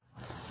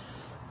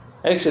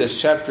Exodus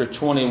chapter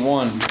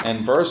 21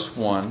 and verse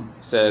 1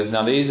 says,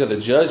 "Now these are the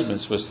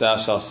judgments which thou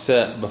shalt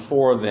set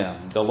before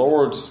them." The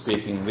Lord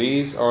speaking.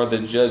 These are the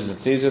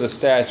judgments. These are the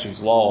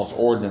statutes, laws,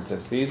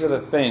 ordinances. These are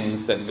the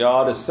things that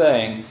God is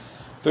saying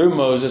through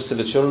Moses to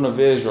the children of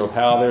Israel of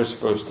how they're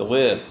supposed to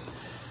live.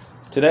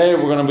 Today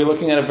we're going to be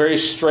looking at a very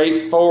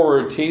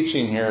straightforward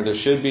teaching here. There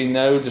should be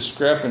no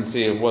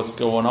discrepancy of what's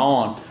going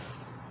on.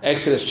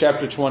 Exodus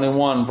chapter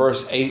 21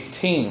 verse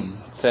 18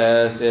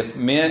 says, if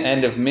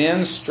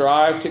men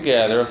strive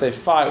together, if they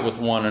fight with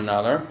one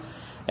another,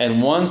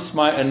 and one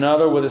smite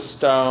another with a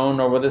stone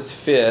or with his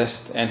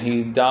fist, and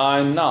he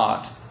die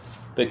not,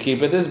 but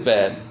keepeth his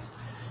bed,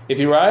 if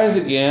he rise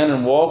again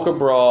and walk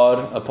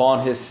abroad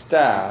upon his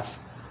staff,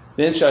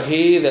 then shall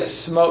he that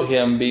smote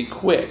him be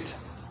quit.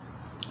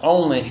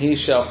 Only he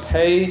shall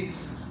pay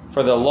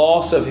for the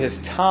loss of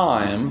his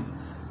time,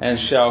 and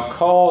shall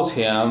cause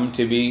him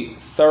to be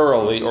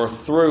thoroughly or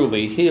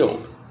throughly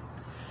healed.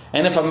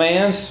 And if a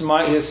man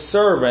smite his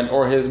servant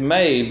or his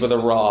maid with a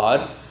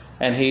rod,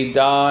 and he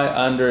die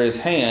under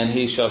his hand,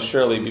 he shall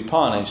surely be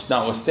punished.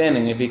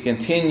 Notwithstanding, if he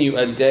continue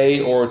a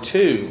day or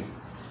two,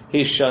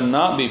 he shall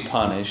not be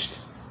punished,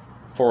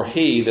 for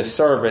he, the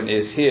servant,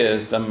 is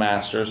his, the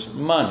master's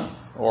money,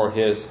 or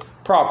his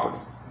property.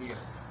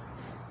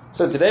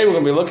 So today we're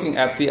going to be looking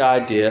at the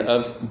idea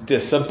of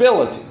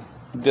disability.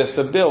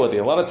 Disability.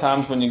 A lot of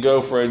times when you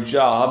go for a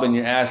job and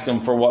you ask them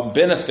for what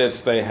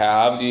benefits they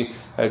have, do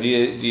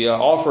you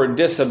offer a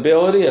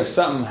disability if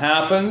something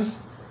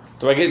happens?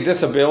 Do I get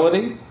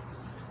disability? You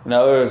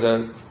know, there's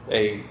a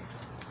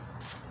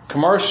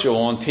commercial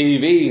on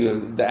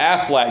TV, the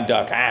Aflac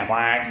duck,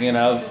 you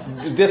know,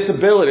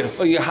 disability,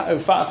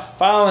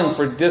 filing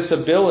for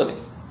disability.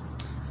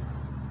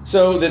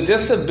 So the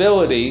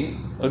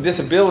disabilities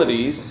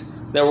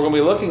that we're going to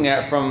be looking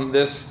at from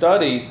this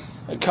study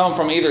come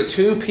from either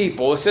two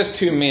people. It says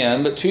two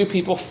men, but two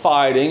people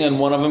fighting and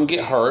one of them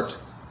get hurt.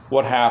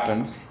 What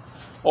happens?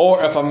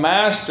 Or if a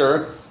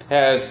master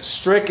has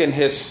stricken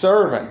his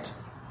servant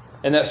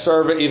and that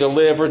servant either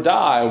live or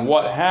die,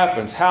 what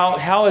happens?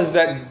 How is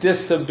that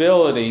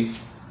disability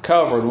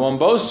covered? Well, in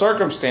both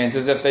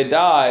circumstances, if they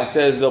die, it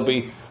says they'll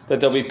be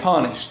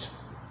punished.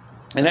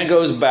 And that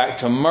goes back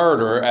to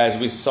murder, as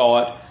we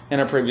saw it in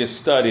a previous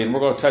study, and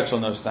we're going to touch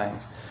on those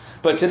things.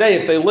 But today,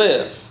 if they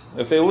live,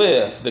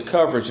 the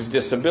coverage of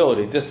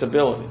disability.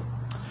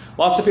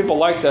 Lots of people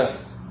like to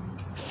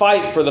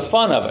fight for the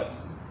fun of it.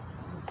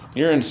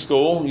 You're in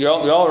school.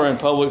 Y'all are in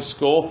public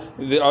school.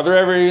 Are there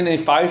ever any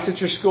fights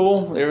at your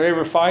school?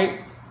 Ever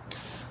fight?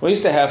 We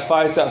used to have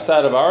fights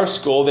outside of our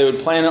school. They would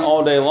plan it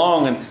all day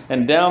long,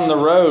 and down the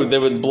road they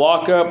would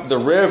block up the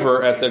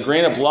river at the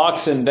Greenup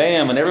Loxon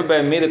Dam, and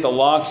everybody meet at the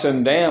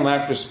Loxon Dam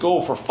after school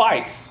for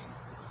fights.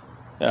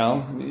 You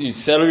know, you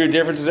settle your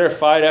differences there,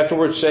 fight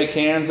afterwards, shake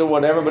hands or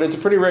whatever, but it's a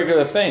pretty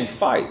regular thing.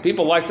 Fight.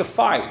 People like to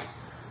fight.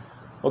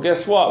 Well,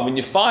 guess what? When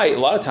you fight, a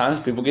lot of times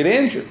people get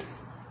injured.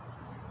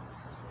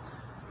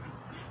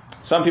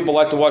 Some people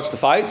like to watch the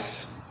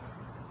fights.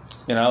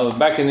 You know,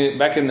 back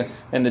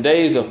in the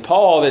days of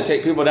Paul, they'd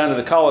take people down to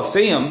the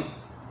Colosseum,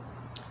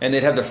 and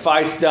they'd have their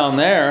fights down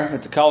there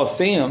at the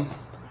Colosseum.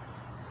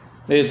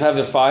 They'd have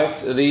their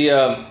fights.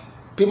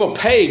 People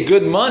pay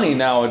good money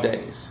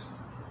nowadays.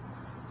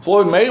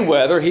 Floyd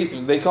Mayweather,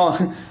 they call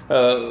him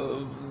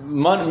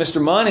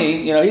Mr.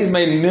 Money. You know, he's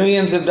made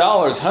millions of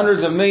dollars,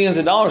 hundreds of millions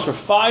of dollars for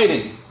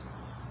fighting.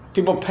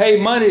 People pay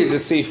money to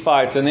see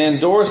fights, and they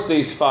endorse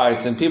these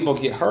fights, and people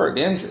get hurt,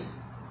 injured.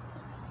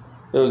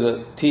 There was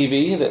a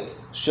TV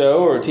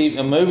show or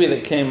a movie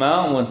that came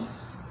out when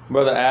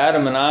Brother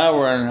Adam and I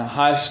were in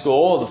high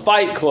school, the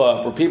Fight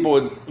Club, where people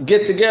would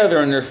get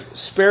together in their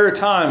spare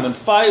time and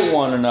fight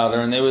one another,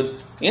 and they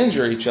would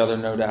injure each other,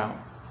 no doubt.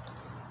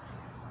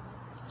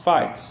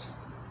 Fights.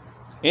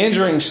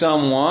 Injuring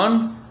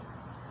someone,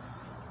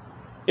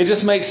 it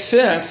just makes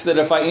sense that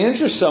if I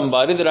injure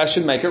somebody that I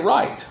should make it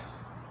right.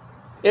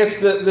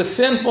 It's the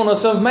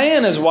sinfulness of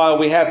man is why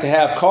we have to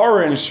have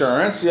car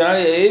insurance. You know,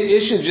 it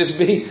should just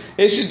be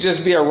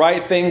a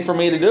right thing for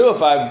me to do.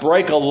 If I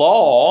break a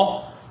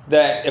law,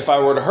 that if I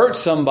were to hurt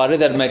somebody,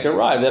 that'd make it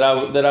right. That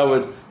I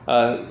would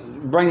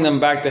bring them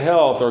back to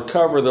health or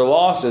cover their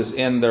losses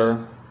in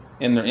their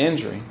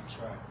injury.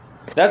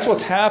 That's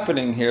what's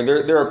happening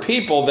here. There are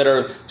people that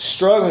are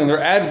struggling.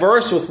 They're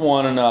adverse with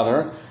one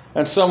another,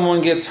 and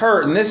someone gets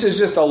hurt. And this is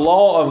just a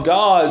law of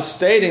God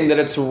stating that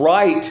it's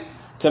right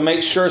to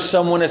make sure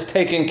someone is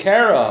taken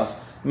care of,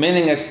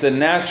 meaning it's the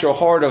natural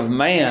heart of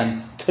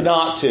man to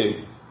not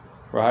to,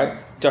 right?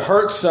 To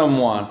hurt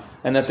someone,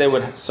 and that they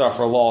would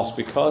suffer loss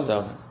because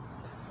of it.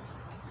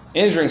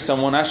 Injuring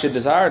someone, I should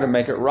desire to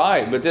make it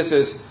right. But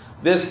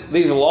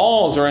these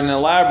laws are an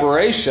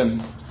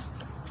elaboration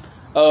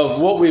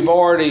of what we've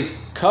already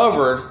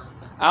covered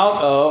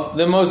out of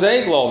the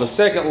Mosaic Law, the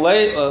second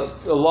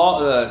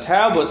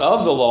tablet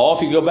of the law.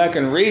 If you go back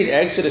and read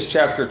Exodus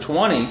chapter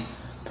 20,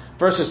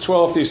 verses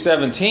 12 through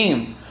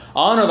 17,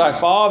 Honor thy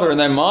father and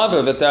thy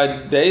mother, that thy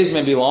days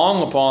may be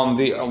long upon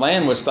the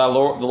land which the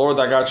Lord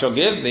thy God shall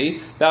give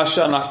thee. Thou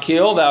shalt not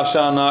kill, thou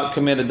shalt not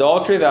commit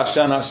adultery, thou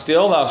shalt not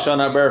steal, thou shalt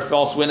not bear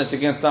false witness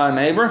against thy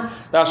neighbor,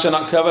 thou shalt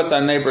not covet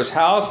thy neighbor's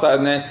house,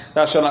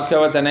 thou shalt not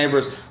covet thy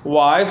neighbor's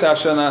wife, thou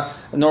shalt not,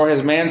 nor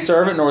his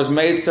manservant, nor his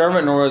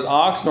maidservant, nor his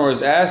ox, nor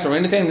his ass, or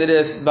anything that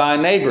is thy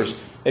neighbor's.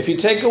 If you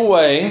take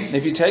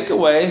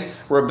away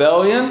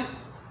rebellion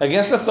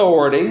against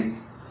authority,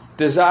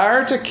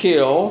 desire to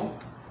kill,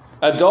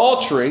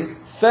 adultery,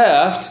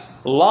 theft,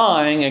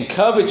 lying, and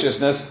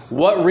covetousness,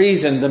 what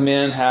reason do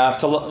men have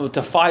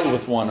to fight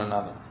with one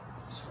another?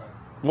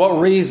 What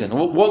reason?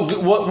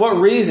 What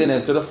reason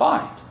is there to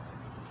fight?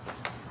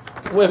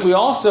 Well, if we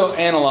also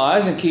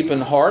analyze and keep in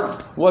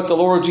heart what the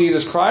Lord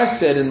Jesus Christ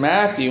said in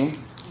Matthew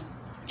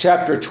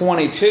chapter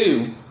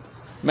 22,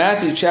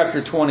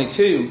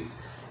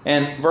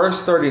 and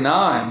verse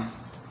 39,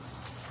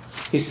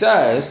 He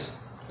says,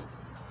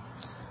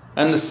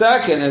 and the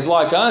second is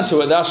like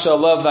unto it, thou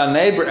shalt love thy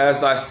neighbor as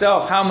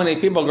thyself. How many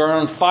people go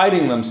around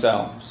fighting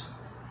themselves?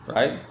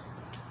 Right?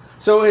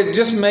 So it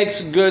just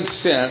makes good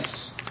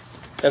sense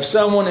if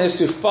someone is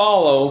to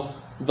follow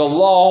the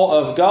law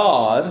of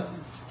God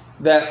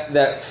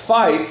that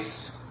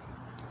fights,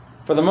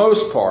 for the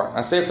most part,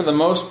 I say for the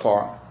most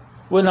part,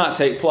 would not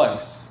take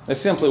place. They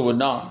simply would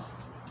not.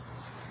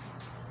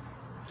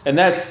 And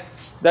that's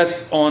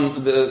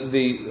on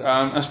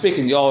I'm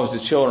speaking to y'all as the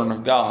children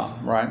of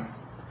God, right?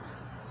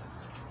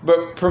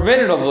 But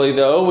preventatively,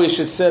 though, we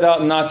should set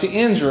out not to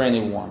injure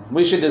anyone.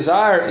 We should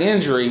desire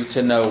injury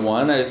to no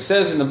one. It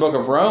says in the book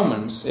of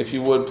Romans, if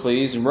you would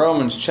please, in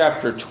Romans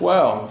chapter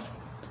 12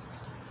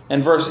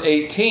 and verse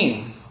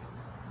 18.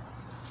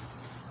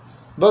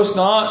 Boast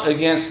not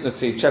against,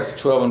 chapter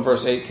 12 and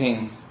verse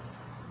 18.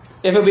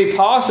 If it be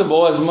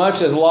possible, as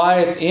much as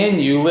lieth in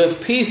you,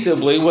 live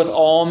peaceably with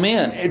all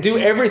men. Do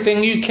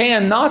everything you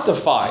can not to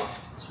fight.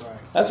 That's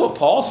right. That's what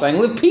Paul's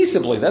saying. Live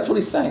peaceably. That's what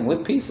he's saying.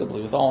 Live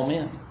peaceably with all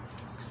men.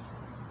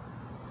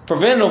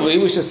 Preventatively,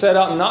 we should set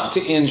out not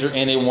to injure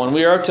anyone.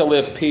 We are to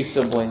live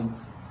peaceably.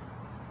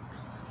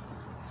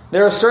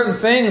 There are certain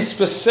things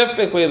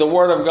specifically the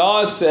Word of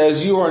God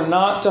says you are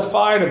not to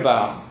fight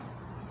about.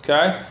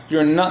 Okay?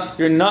 You're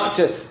not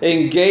to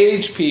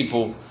engage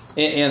people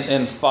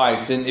in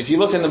fights. And if you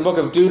look in the book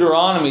of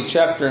Deuteronomy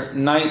chapter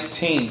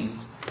 19,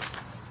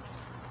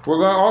 we're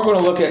going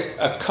to look at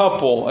a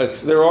couple.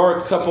 There are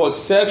a couple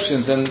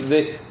exceptions, and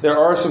there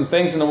are some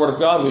things in the Word of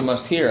God we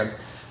must hear.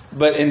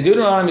 But in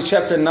Deuteronomy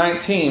chapter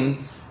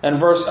 19 and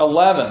verse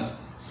 11,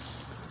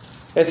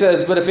 it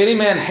says, but if any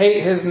man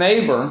hate his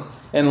neighbor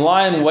and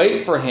lie in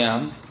wait for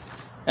him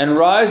and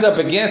rise up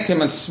against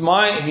him and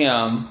smite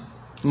him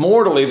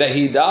mortally that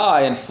he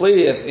die and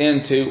fleeth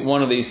into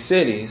one of these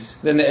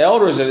cities, then the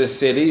elders of this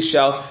city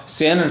shall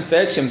send and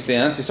fetch him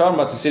thence. He's talking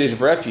about the cities of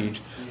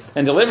refuge,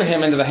 and deliver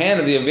him into the hand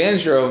of the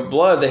avenger of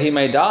blood that he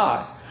may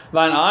die.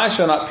 Thine eye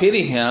shall not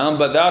pity him,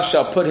 but thou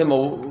shalt put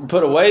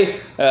away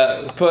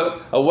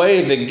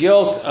the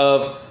guilt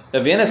of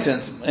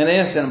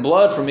innocent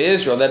blood from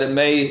Israel, that it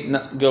may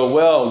go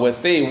well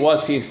with thee.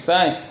 What's he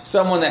saying?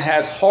 Someone that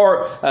has a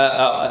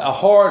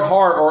hard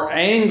heart or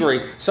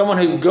angry, someone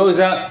who goes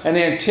out and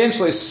they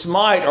intentionally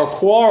smite or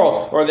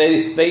quarrel, or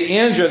they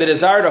injure, they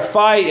desire to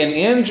fight and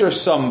injure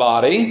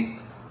somebody.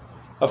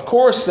 Of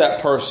course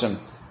that person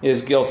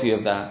is guilty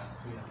of that.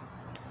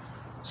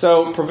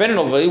 So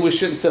preventatively, we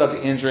shouldn't set out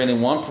to injure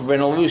anyone.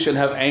 Preventatively, we shouldn't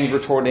have anger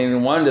toward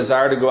anyone,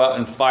 desire to go out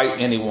and fight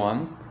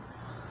anyone.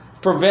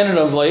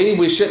 Preventatively,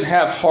 we shouldn't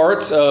have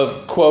hearts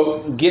of,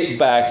 quote,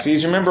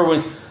 get-backsies. Remember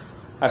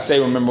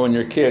when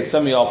you're kids,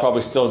 some of y'all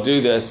probably still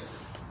do this.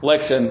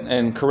 Lex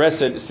and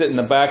Carissa sit in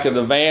the back of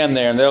the van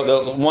there, and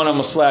one of them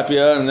will slap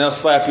you, and they'll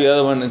slap the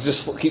other one, and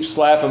just keep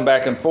slapping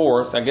back and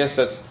forth. I guess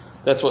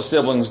that's what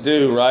siblings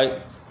do,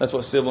 right? That's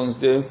what siblings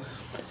do.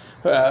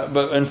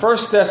 But in 1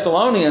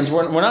 Thessalonians,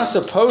 we're not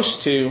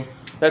supposed to.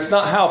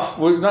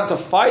 We're not to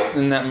fight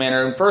in that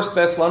manner. In 1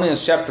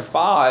 Thessalonians chapter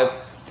 5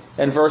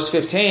 and verse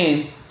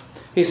 15,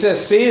 he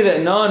says, See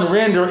that none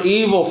render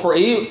evil for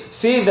evil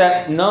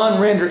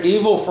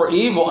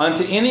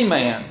unto any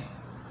man,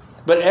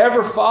 but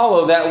ever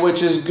follow that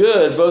which is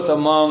good, both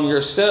among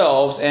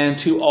yourselves and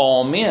to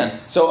all men.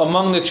 So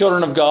among the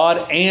children of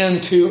God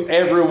and to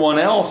everyone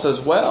else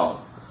as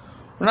well.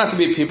 We're not to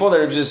be people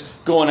that are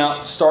just going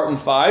out starting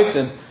fights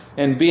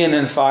and being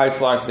in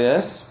fights like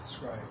this. That's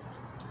right.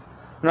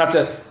 We're not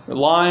to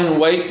lie in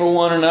wait for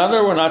one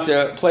another. We're not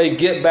to play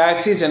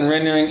get-backsies and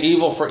rendering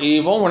evil for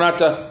evil. We're not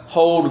to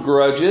hold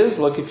grudges.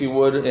 Look, if you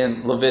would,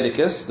 in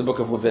Leviticus, the book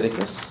of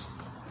Leviticus.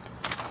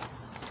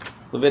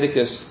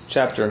 Leviticus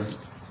chapter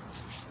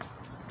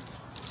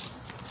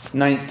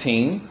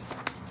 19.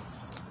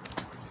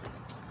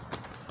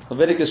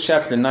 Leviticus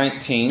chapter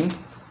 19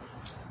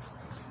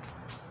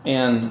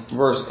 and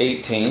verse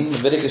 18.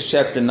 Leviticus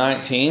chapter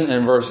 19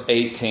 and verse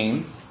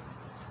 18.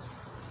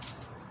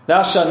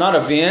 Thou shalt not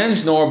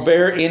avenge nor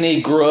bear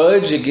any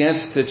grudge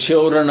against the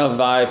children of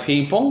thy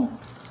people,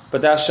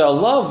 But thou shalt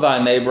love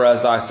thy neighbor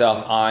as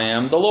thyself. I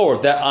am the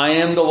Lord. That I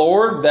am the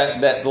Lord,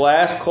 that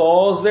last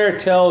clause there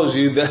tells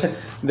you that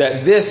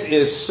this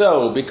is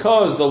so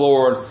because the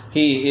Lord,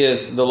 He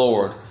is the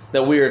Lord.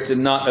 That we are to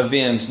not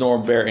avenge nor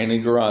bear any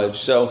grudge.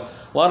 So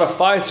a lot of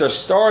fights are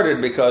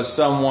started because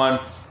someone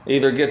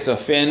either gets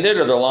offended,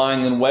 or they're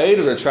lying in wait,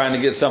 or they're trying to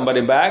get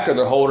somebody back, or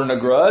they're holding a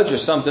grudge, or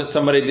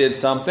somebody did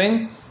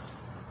something.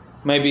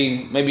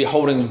 Maybe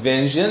holding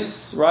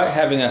vengeance, right?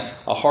 Having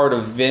a heart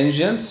of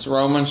vengeance.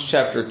 Romans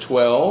chapter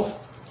 12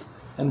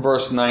 and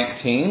verse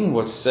 19.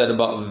 What's said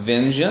about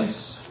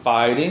vengeance,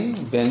 fighting,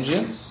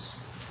 vengeance.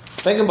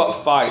 Think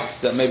about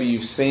fights that maybe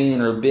you've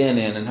seen or been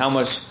in, and how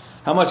much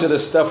of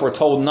this stuff we're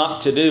told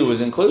not to do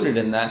is included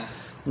in that.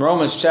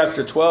 Romans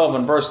chapter 12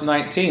 and verse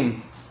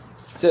 19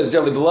 says,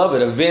 "Dearly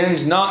beloved,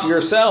 avenge not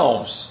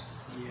yourselves."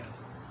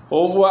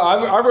 Well,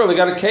 I really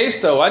got a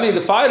case, though. I need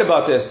to fight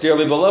about this.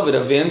 "Dearly beloved,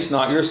 avenge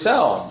not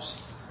yourselves,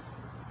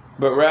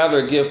 but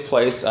rather give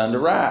place unto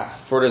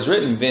wrath. For it is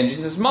written,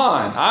 Vengeance is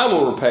mine. I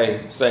will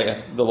repay,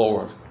 saith the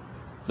Lord.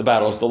 The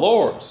battle is the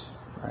Lord's."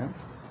 Right?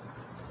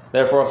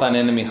 "Therefore, if thine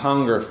enemy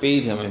hunger,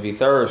 feed him. If he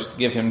thirst,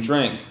 give him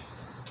drink.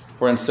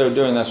 For in so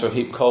doing, thou shalt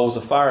heap coals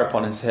of fire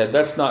upon his head."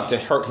 That's not to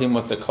hurt him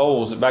with the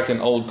coals. Back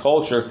in old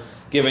culture,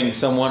 giving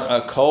someone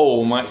a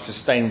coal might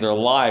sustain their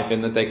life,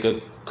 and that they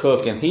could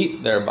cook and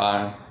heat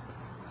thereby.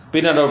 "Be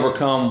not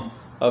overcome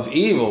of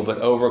evil, but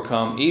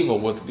overcome evil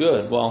with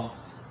good." Well,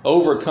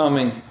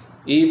 overcoming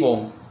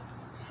evil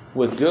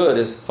with good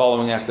is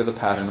following after the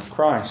pattern of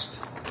Christ.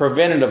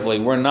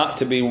 Preventatively, we're not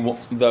to be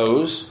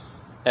those,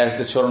 as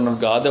the children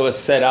of God, that was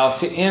set out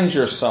to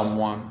injure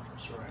someone.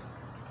 That's right.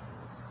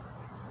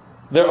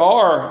 There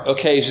are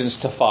occasions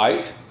to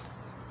fight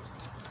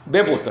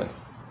biblically.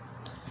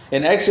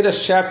 In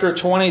Exodus chapter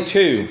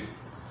 22,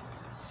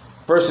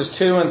 verses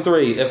 2 and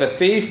 3, "If a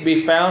thief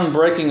be found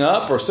breaking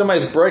up," or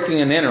somebody's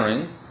breaking and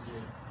entering,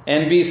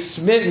 "and be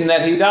smitten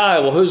that he die,"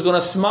 well, who's going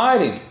to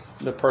smite him?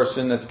 The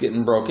person that's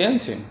getting broke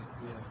into.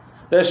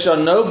 "There shall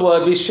no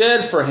blood be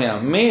shed for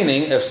him."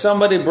 Meaning, if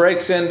somebody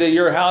breaks into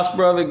your house,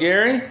 Brother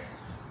Gary,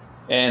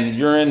 and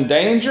you're in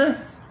danger,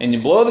 and you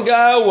blow the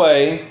guy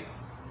away,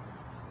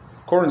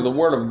 according to the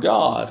Word of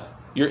God,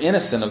 you're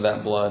innocent of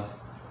that blood.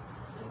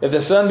 "If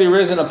the sun be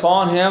risen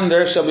upon him,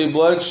 there shall be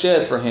blood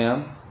shed for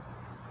him.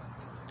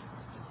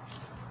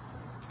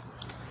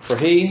 For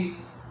he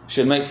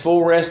should make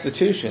full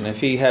restitution. If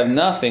he have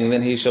nothing,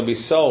 then he shall be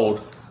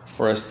sold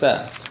for his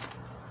theft."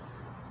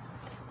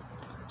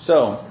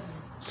 So,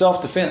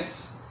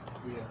 self-defense.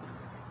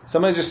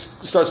 Somebody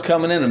just starts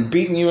coming in and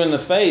beating you in the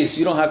face,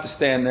 you don't have to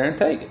stand there and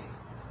take it.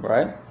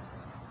 Right?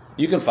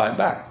 You can fight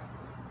back.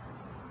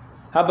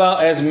 How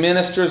about as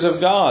ministers of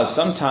God?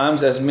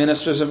 Sometimes as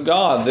ministers of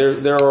God,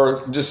 there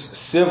are just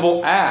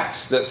civil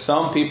acts that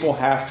some people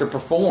have to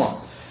perform.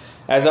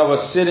 As I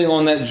was sitting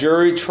on that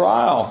jury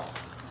trial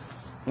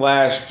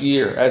last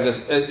year,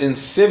 in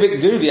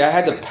civic duty, I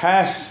had to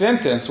pass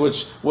sentence,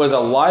 which was a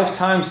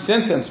lifetime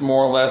sentence,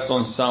 more or less,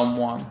 on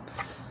someone.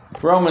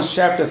 Romans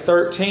chapter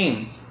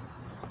 13,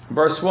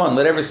 verse 1,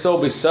 "Let every soul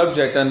be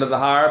subject unto the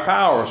higher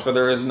powers, for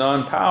there is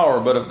none power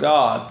but of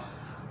God.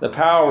 The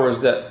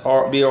powers that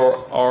are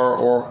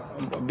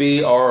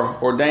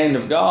ordained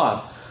of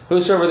God.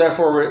 Whosoever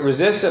therefore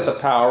resisteth the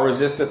power,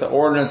 resisteth the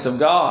ordinance of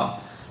God.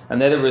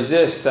 And they that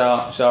resist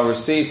shall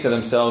receive to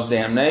themselves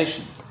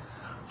damnation.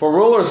 For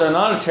rulers are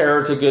not a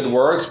terror to good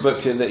works, but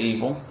to the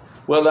evil.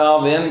 Wilt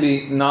thou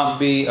then not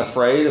be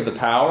afraid of the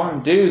power?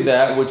 Do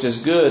that which is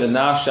good, and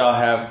thou shalt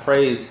have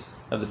praise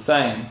of the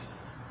same.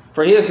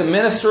 For he is the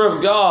minister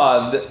of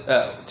God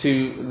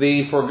to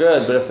thee for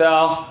good. But if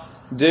thou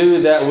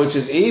do that which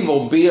is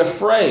evil, be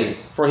afraid,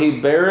 for he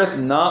beareth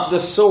not the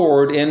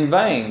sword in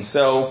vain."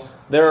 So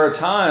there are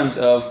times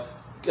of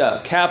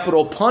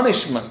capital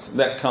punishment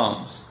that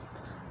comes.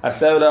 I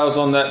said I was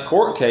on that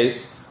court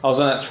case, I was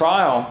on that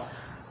trial.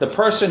 The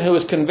person who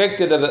was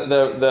convicted of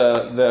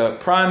the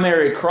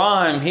primary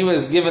crime, he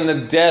was given the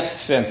death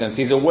sentence.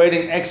 He's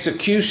awaiting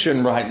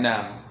execution right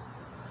now.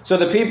 So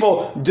the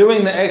people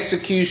doing the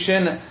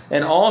execution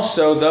and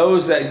also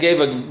those that gave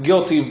a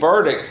guilty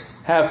verdict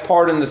have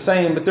part in the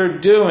same, but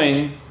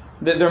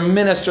they're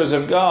ministers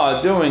of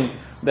God doing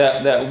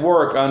that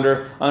work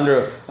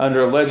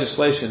under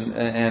legislation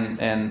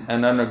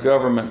and under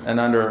government and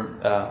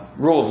under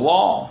rule of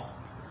law.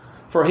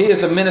 For he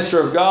is the minister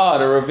of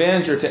God, a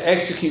revenger, to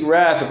execute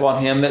wrath upon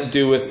him that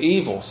doeth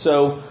evil.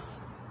 So,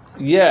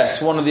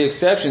 yes, one of the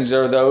exceptions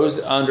are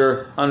those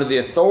under the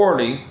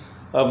authority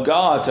of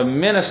God to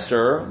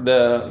minister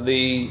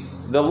the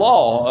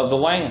law of the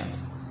land.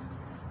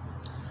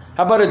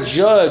 How about a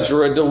judge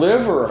or a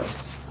deliverer?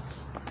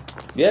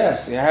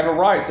 Yes, you have a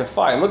right to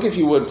fight. Look, if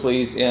you would,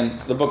 please, in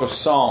the book of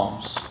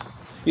Psalms.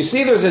 You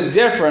see, there's a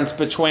difference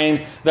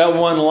between that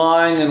one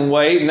lying in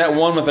wait and that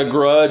one with a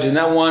grudge and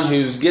that one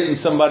who's getting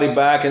somebody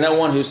back and that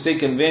one who's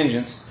seeking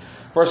vengeance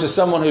versus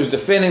someone who's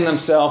defending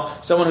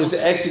themselves, someone who's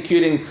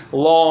executing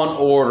law and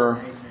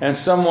order, and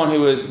someone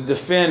who is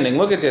defending.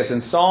 Look at this in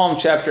Psalm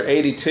chapter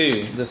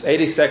 82, this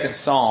 82nd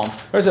Psalm.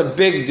 There's a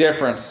big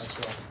difference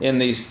in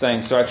these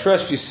things. So I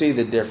trust you see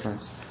the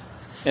difference.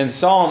 In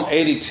Psalm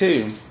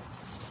 82,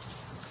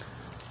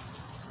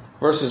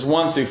 verses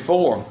 1 through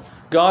 4,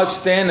 God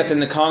standeth in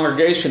the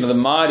congregation of the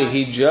mighty,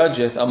 he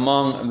judgeth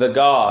among the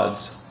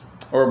gods,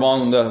 or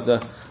among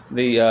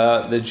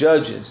the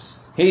judges.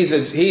 He's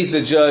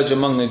the judge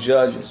among the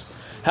judges.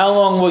 How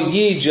long will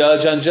ye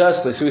judge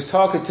unjustly? So he's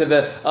talking to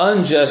the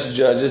unjust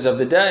judges of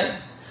the day,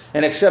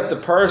 and accept the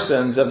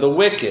persons of the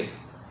wicked.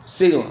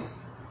 Selah.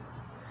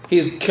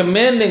 He's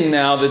commending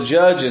now the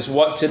judges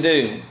what to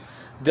do.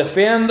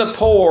 Defend the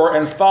poor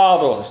and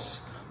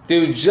fatherless.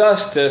 Do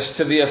justice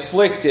to the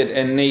afflicted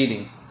and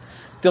needy.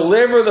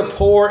 Deliver the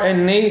poor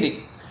and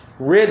needy.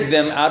 Rid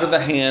them out of the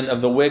hand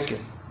of the wicked.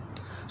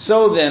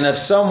 So then, if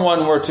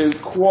someone were to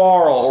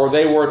quarrel or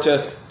they were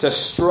to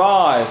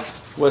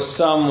strive with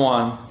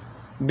someone,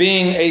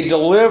 being a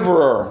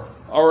deliverer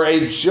or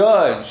a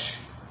judge,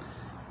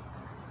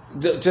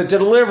 to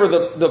deliver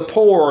the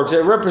poor,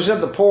 to represent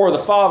the poor, the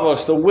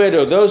fatherless, the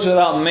widow, those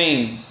without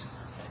means.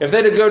 If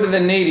they to go to the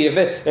needy,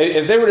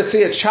 if they were to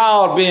see a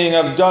child being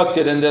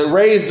abducted and to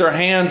raise their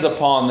hands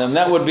upon them,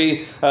 that would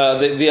be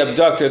the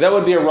abductor. That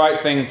would be a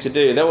right thing to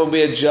do. That would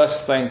be a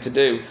just thing to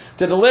do.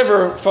 To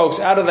deliver folks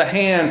out of the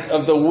hands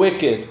of the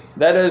wicked,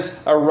 that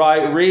is a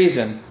right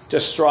reason to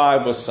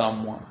strive with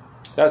someone.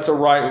 That's a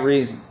right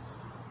reason.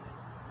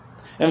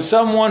 And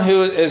someone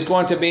who is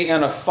going to be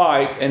in a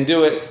fight and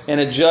do it in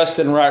a just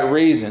and right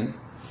reason,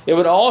 it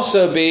would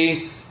also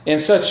be in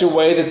such a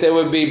way that they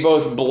would be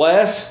both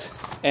blessed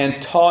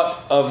and taught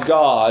of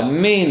God,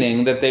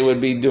 meaning that they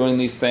would be doing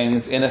these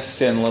things in a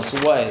sinless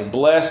way.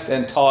 Blessed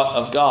and taught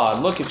of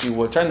God. Look, if you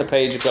would, turn the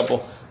page a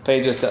couple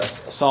pages to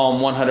Psalm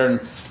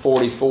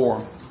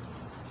 144.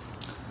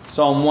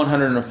 Psalm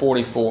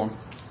 144.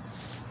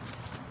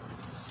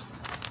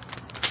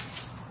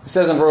 It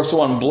says in verse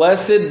 1,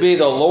 Blessed be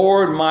the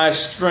Lord my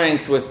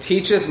strength, which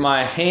teacheth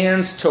my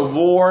hands to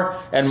war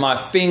and my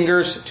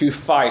fingers to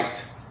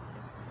fight.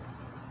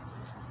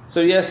 So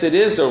yes, it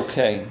is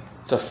okay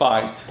to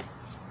fight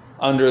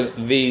under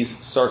these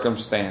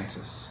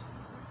circumstances.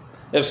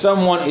 If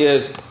someone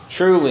is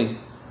truly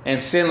and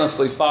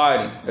sinlessly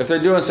fighting, if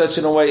they're doing such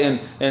in a way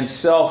in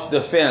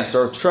self-defense,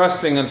 or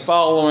trusting and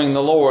following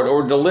the Lord,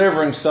 or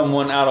delivering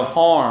someone out of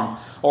harm,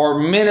 or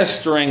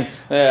ministering,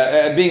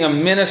 being a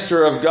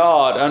minister of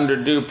God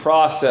under due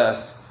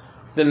process,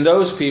 then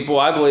those people,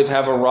 I believe,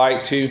 have a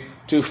right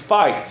to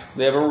fight.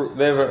 They have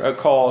a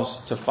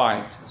cause to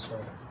fight. That's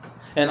right.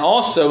 And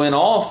also, in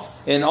all,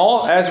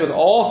 as with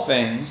all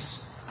things,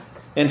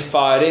 in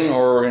fighting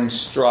or in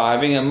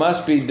striving, it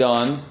must be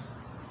done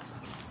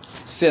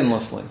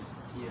sinlessly.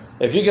 Yeah.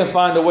 If you can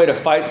find a way to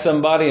fight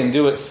somebody and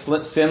do it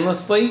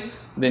sinlessly,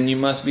 then you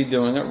must be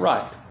doing it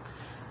right.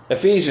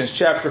 Ephesians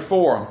chapter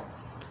 4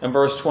 and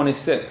verse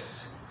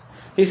 26.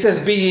 He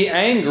says, Be ye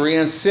angry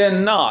and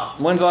sin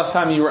not. When's the last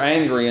time you were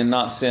angry and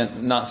not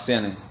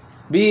sinning?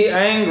 Be ye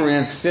angry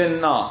and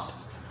sin not.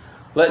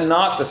 Let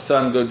not the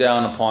sun go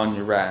down upon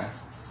your wrath.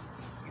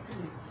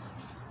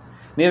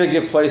 Neither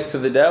give place to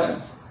the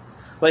devil.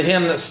 Let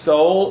him that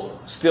stole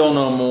steal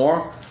no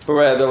more, but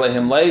rather let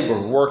him labor,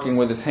 working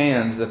with his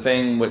hands the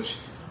thing which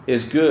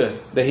is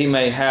good, that he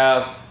may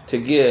have to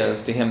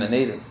give to him that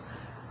needeth.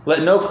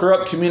 Let no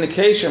corrupt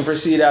communication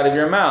proceed out of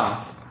your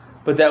mouth,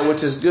 but that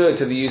which is good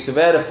to the use of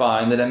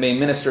edifying, that it may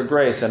minister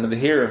grace unto the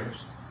hearers.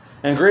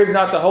 And grieve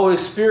not the Holy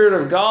Spirit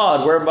of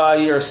God, whereby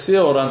ye are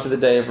sealed unto the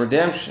day of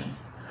redemption.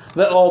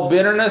 Let all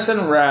bitterness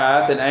and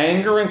wrath and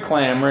anger and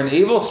clamor and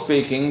evil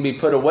speaking be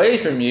put away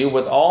from you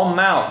with all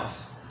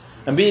malice.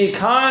 And be ye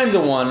kind to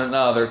one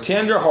another,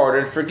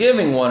 tender-hearted,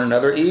 forgiving one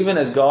another, even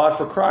as God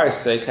for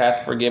Christ's sake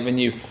hath forgiven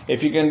you.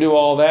 If you can do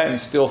all that and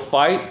still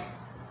fight,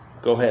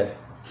 go ahead.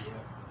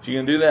 If you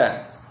can do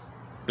that.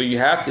 But you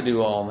have to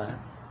do all that.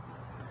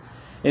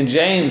 In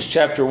James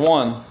chapter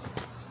 1,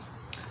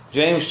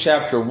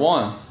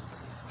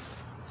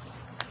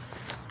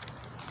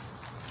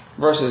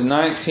 verses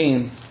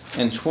 19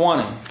 and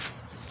 20.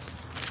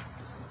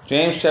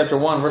 James chapter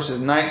 1,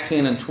 verses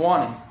 19 and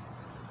 20.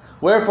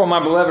 Wherefore, my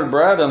beloved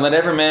brethren, let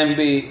every man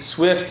be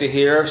swift to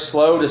hear,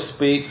 slow to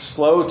speak,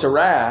 slow to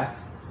wrath.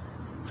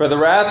 For the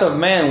wrath of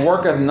man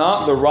worketh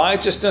not the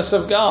righteousness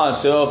of God.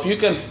 So if you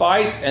can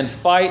fight and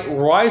fight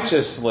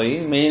righteously,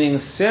 meaning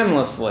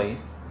sinlessly,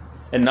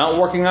 and not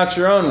working out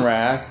your own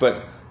wrath,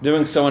 but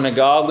doing so in a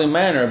godly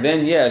manner,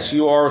 then yes,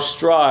 you are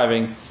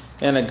striving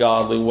in a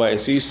godly way.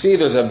 So you see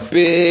there's a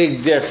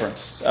big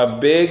difference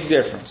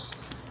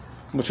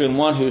between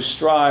one who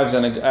strives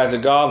as a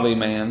godly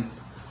man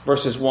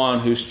versus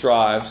one who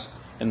strives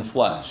in the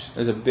flesh.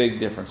 There's a big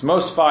difference.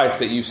 Most fights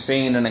that you've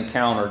seen and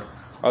encountered,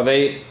 do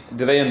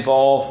they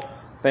involve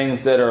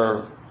things that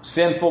are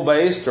sinful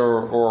based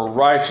or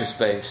righteous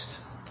based,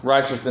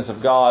 righteousness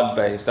of God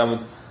based? I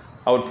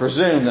would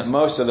presume that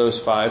most of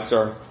those fights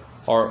are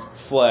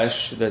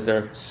flesh, that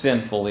they're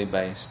sinfully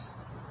based.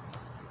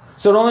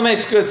 So it only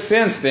makes good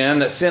sense then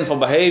that sinful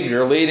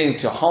behavior leading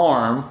to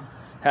harm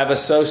have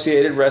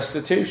associated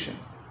restitution.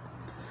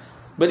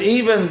 But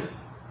even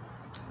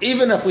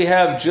if we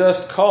have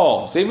just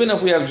cause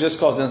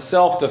in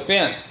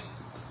self-defense,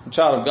 A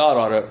child of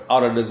God ought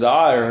to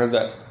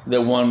desire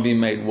that one be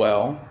made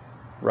well,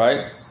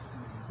 right?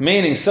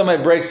 Meaning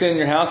somebody breaks in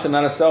your house and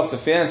out of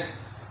self-defense,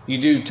 you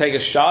do take a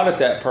shot at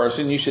that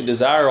person. You should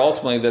desire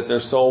ultimately that their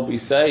soul be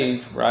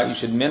saved, right? You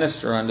should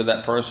minister unto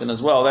that person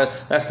as well.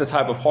 That's the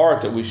type of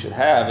heart that we should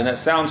have. And that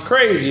sounds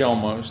crazy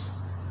almost,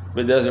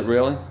 but does it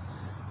really?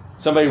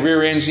 Somebody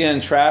rear-ends you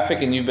in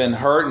traffic and you've been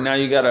hurt and now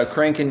you got a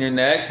crank in your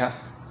neck.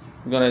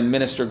 You're going to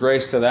administer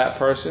grace to that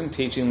person,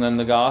 teaching them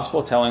the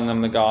gospel, telling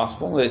them the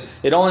gospel.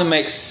 It only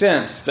makes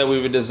sense that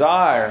we would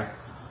desire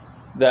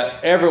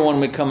that everyone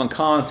we come in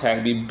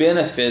contact be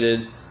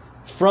benefited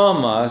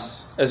from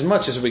us as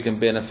much as we can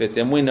benefit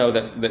them. We know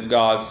that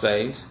God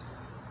saves,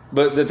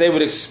 but that they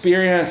would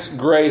experience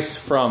grace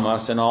from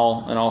us in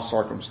all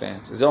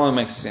circumstances. It only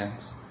makes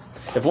sense.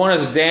 If one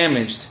is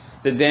damaged,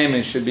 the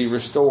damage should be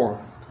restored.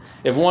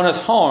 If one is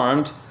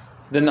harmed,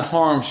 then the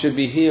harm should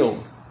be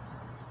healed.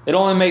 It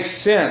only makes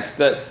sense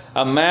that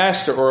a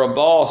master or a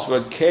boss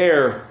would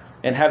care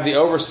and have the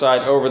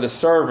oversight over the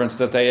servants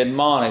that they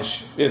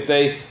admonish. If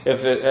a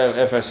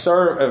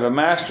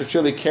master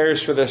truly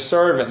cares for their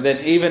servant,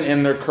 then even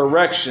in their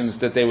corrections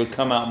that they would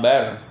come out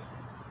better.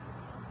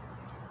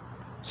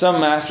 Some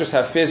masters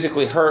have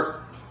physically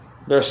hurt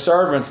their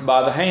servants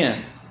by the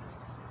hand.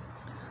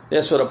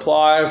 This would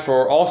apply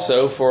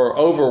also for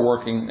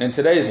overworking, in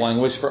today's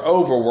language, for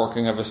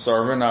overworking of a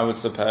servant, I would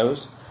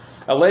suppose.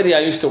 A lady I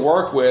used to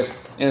work with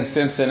in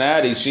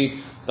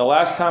Cincinnati, the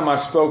last time I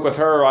spoke with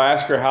her, I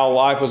asked her how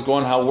life was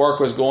going, how work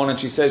was going, and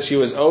she said she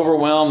was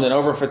overwhelmed and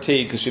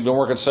over-fatigued because she'd been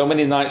working so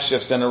many night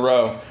shifts in a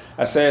row.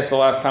 I say it's the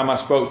last time I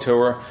spoke to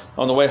her.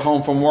 On the way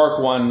home from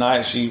work one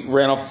night, she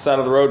ran off the side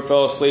of the road,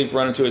 fell asleep,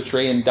 ran into a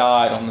tree, and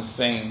died on the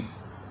scene.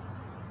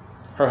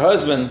 Her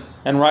husband,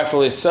 and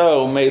rightfully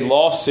so, made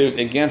lawsuit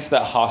against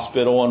that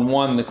hospital and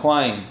won the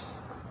claim.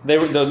 They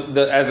were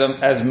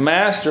as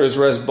masters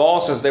or as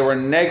bosses, they were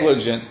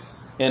negligent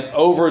in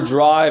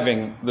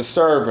overdriving the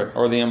servant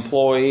or the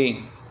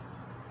employee.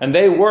 And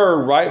they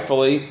were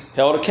rightfully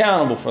held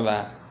accountable for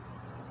that.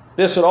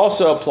 This would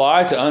also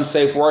apply to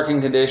unsafe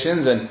working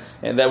conditions and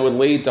that would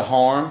lead to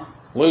harm.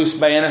 Loose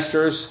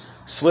banisters,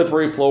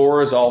 slippery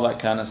floors, all that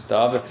kind of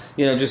stuff.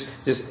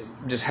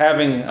 Just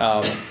having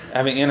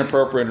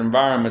inappropriate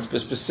environments,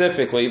 but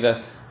specifically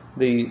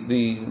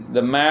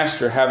the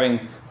master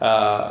having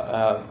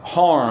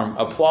harm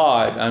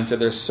applied unto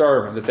their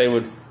servant, that they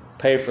would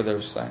pay for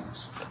those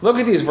things. Look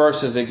at these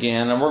verses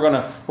again, and we're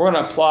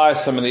gonna apply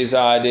some of these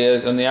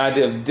ideas and the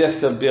idea of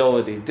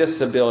disability.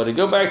 Disability.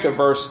 Go back to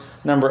verse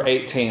number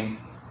 18.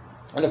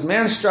 And if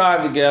men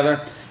strive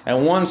together,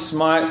 and one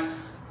smite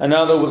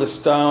another with a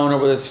stone or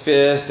with his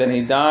fist, and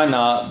he die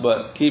not,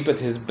 but keepeth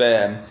his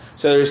bed.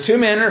 So there's two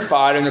men that are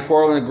fighting, they're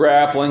quarreling and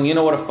grappling. You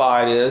know what a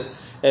fight is.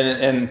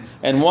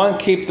 And one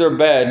keep their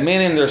bed,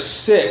 meaning they're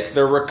sick,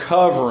 they're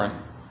recovering.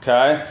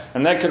 Okay?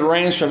 And that could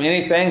range from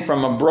anything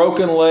from a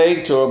broken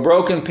leg to a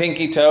broken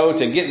pinky toe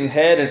to hitting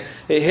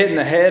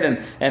the head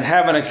and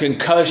having a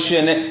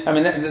concussion. I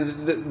mean,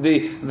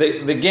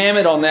 the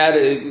gamut on that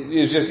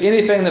is just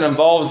anything that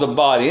involves the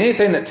body,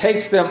 anything that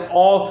takes them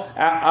all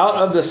out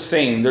of the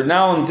scene. They're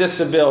now in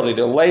disability.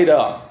 They're laid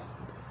up.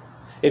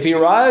 If he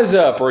rise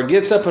up or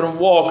gets up and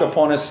walk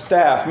upon his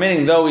staff,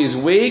 meaning though he's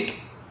weak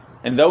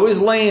and though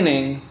he's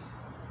leaning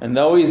and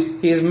though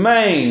he's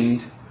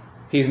maimed,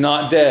 he's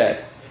not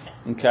dead.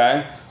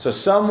 Okay? So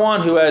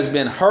someone who has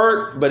been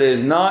hurt but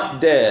is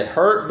not dead.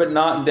 Hurt but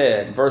not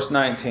dead. Verse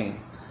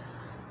 19.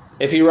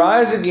 If he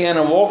rise again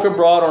and walk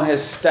abroad on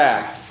his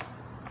staff.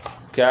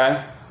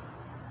 Okay?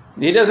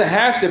 He doesn't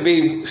have to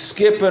be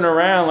skipping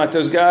around like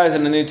those guys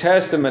in the New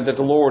Testament that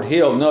the Lord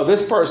healed. No,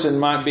 this person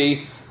might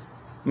be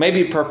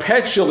maybe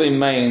perpetually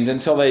maimed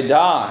until they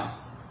die.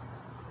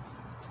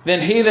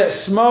 Then he that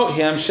smote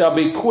him shall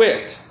be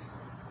quit.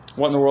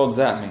 What in the world does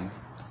that mean?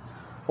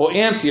 Well,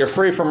 empty or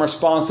free from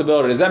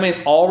responsibility. Does that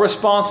mean all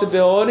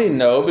responsibility?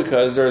 No,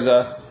 because there's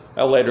a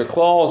later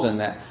clause in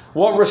that.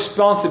 What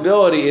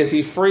responsibility is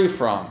he free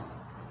from?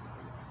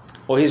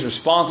 Well, he's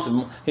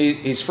responsible.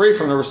 He's free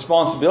from the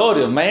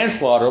responsibility of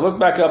manslaughter. Look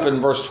back up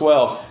in verse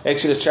 12.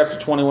 Exodus chapter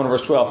 21,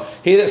 verse 12.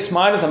 He that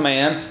smiteth a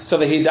man so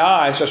that he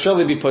die shall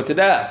surely be put to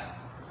death.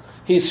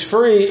 He's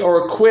free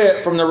or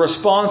acquit from the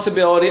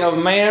responsibility of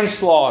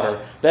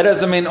manslaughter. That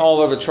doesn't mean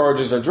all other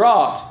charges are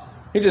dropped.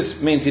 It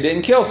just means he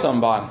didn't kill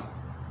somebody.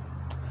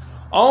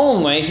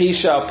 Only he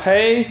shall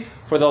pay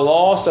for the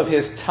loss of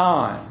his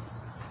time,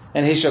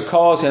 and he shall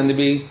cause him to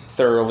be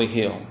thoroughly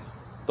healed.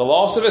 The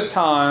loss of his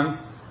time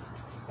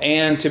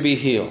and to be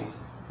healed.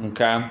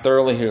 Okay?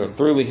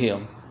 Thoroughly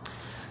healed.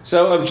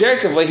 So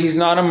objectively, he's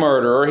not a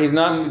murderer. He's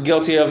not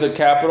guilty of the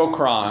capital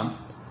crime.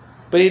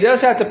 But he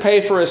does have to pay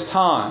for his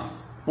time.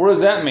 What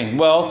does that mean?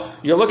 Well,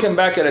 you're looking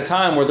back at a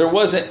time where there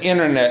wasn't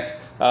internet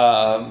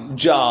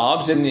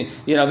jobs. And,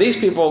 these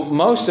people,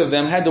 most of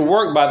them had to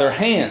work by their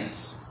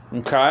hands.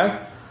 Okay?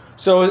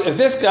 So if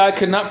this guy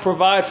could not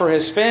provide for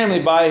his family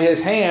by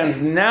his hands,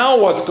 now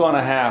what's going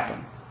to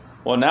happen?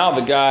 Well, now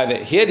the guy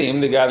that hit him,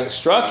 the guy that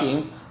struck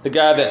him, the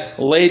guy that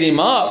laid him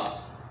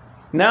up,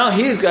 now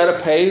he's got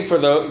to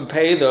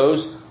pay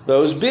those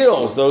those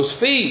bills, those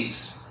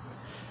fees.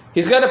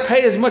 He's got to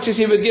pay as much as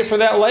he would get for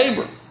that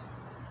labor.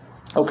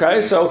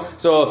 Okay, so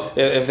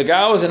if the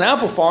guy was an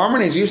apple farmer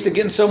and he's used to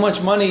getting so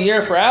much money a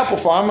year for apple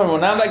farming, well,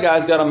 now that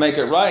guy's got to make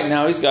it right.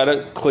 Now he's got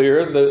to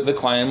clear the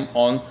claim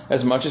on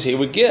as much as he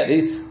would get.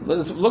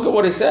 Look at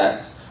what he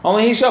says.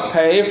 Only he shall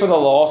pay for the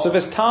loss of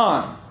his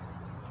time.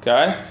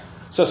 Okay,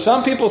 so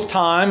some people's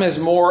time is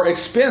more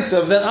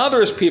expensive than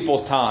others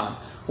people's time.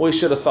 We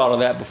should have thought of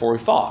that before we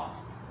fought,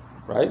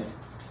 right?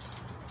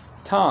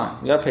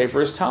 Time. You got to pay for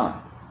his time.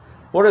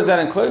 What does that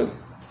include?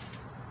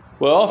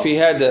 Well, if he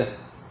had to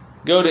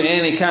go to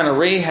any kind of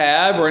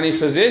rehab or any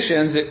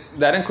physicians,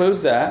 that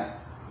includes that,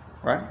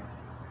 right?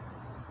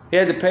 He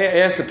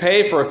has to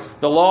pay for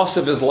the loss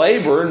of his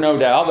labor, no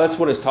doubt. That's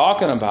what it's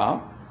talking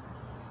about.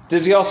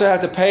 Does he also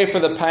have to pay for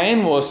the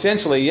pain? Well,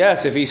 essentially,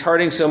 yes. If he's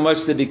hurting so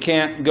much that he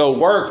can't go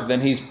work,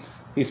 then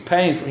he's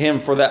paying for him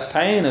for that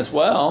pain as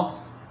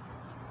well.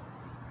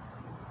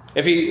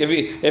 If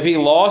he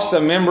lost a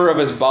member of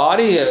his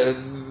body, a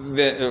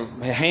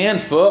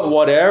hand, foot,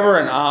 whatever,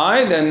 an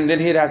eye, then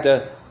he'd have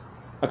to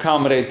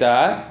accommodate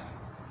that.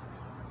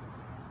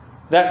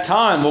 That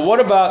time. Well, what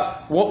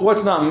about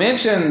what's not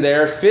mentioned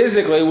there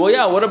physically? Well,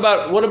 yeah. What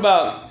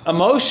about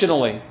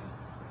emotionally?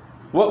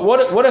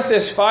 What if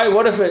this fight?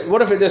 What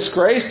if it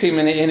disgraced him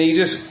and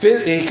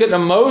he couldn't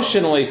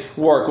emotionally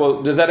work?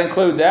 Well, does that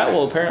include that?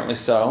 Well, apparently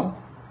so.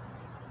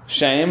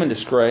 Shame and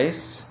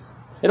disgrace.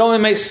 It only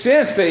makes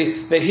sense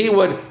that he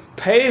would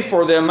pay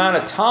for the amount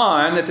of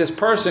time that this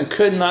person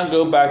could not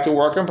go back to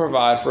work and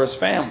provide for his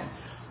family.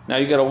 Now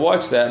you got to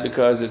watch that,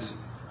 because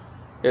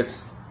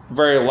it's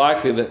very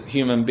likely that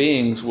human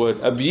beings would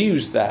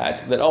abuse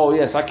that. Oh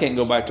yes, I can't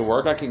go back to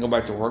work. I can't go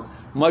back to work.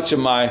 Much of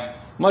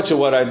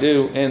what I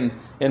do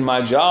in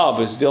my job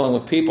is dealing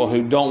with people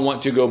who don't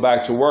want to go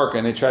back to work,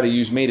 and they try to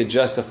use me to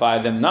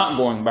justify them not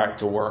going back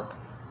to work.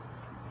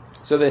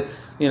 So that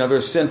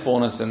there's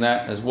sinfulness in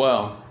that as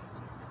well.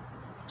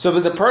 So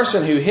that the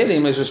person who hit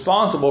him is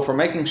responsible for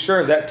making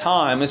sure that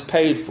time is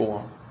paid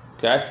for.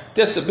 Okay?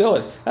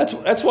 Disability.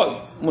 That's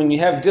what, when you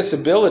have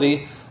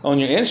disability on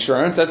your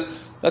insurance,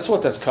 that's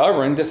what that's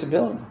covering,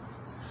 disability.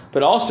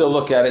 But also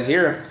look at it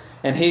here,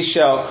 and he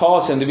shall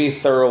cause him to be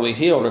thoroughly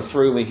healed or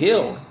throughly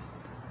healed.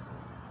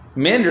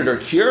 Mended or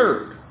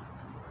cured.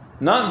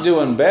 Not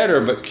doing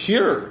better, but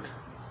cured.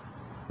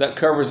 That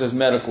covers his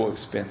medical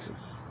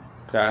expenses.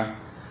 Okay?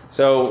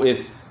 So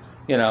if,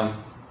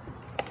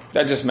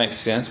 that just makes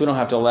sense. We don't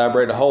have to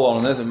elaborate a whole lot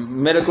on this.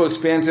 Medical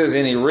expenses,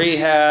 any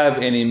rehab,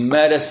 any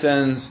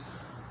medicines,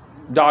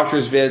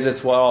 doctor's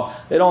visits, well,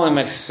 it only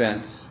makes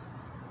sense.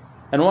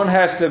 And one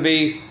has to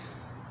be,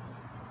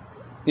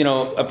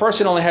 a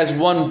person only has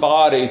one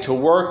body to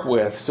work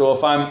with. So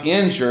if I'm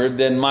injured,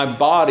 then my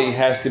body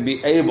has to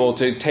be able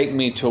to take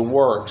me to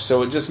work.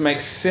 So it just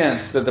makes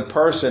sense that the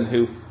person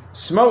who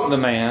smote the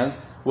man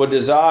would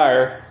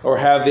desire or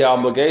have the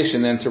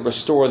obligation then to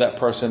restore that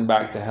person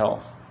back to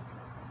health.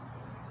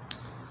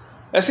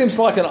 That seems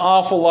like an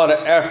awful lot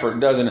of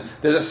effort, doesn't it?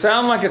 Does it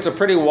sound like it's a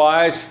pretty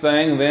wise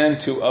thing then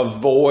to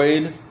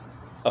avoid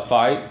a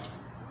fight?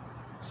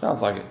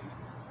 Sounds like it.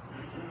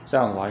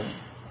 Sounds like it.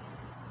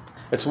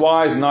 It's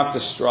wise not to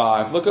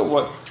strive. Look at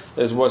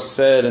what's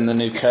said in the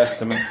New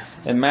Testament.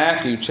 In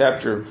Matthew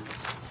chapter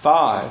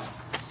 5.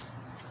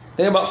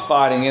 Think about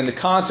fighting and the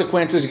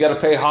consequences. You got to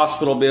pay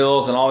hospital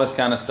bills and all this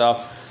kind of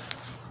stuff.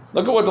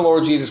 Look at what the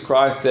Lord Jesus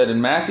Christ said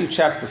in Matthew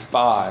chapter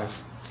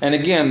 5. And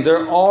again,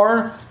 there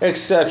are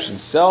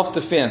exceptions.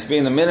 Self-defense,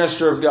 being the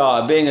minister of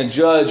God, being a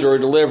judge or a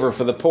deliverer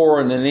for the poor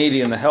and the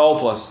needy and the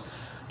helpless.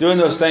 Doing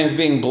those things,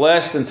 being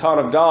blessed and taught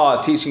of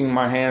God, teaching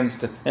my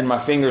hands and my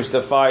fingers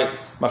to fight,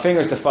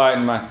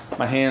 and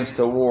my hands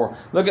to war.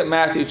 Look at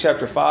Matthew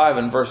chapter 5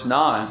 and verse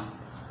 9.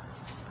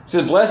 It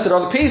says, blessed are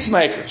the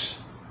peacemakers.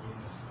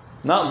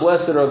 Not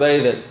blessed are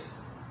they that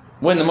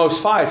win the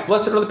most fights.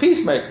 Blessed are the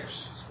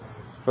peacemakers.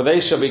 For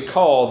they shall be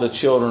called the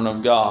children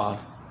of God.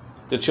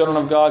 Do children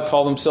of God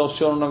call themselves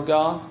children of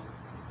God?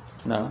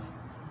 No.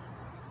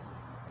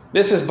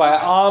 This is by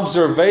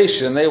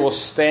observation. They will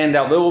stand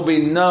out. They will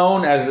be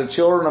known as the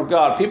children of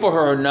God. People who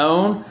are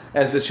known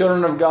as the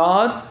children of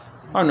God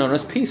are known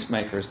as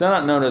peacemakers. They're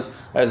not known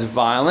as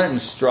violent and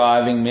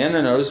striving men.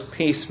 They're known as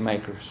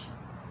peacemakers.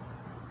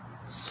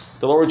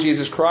 The Lord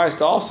Jesus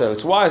Christ also.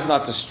 It's wise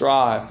not to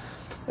strive.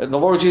 The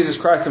Lord Jesus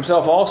Christ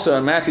himself also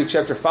in Matthew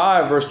chapter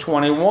 5 verse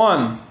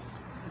 21.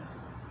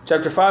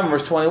 Chapter 5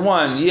 verse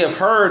 21, ye have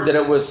heard that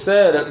it was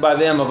said by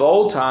them of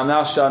old time,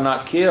 thou shalt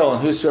not kill,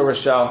 and whosoever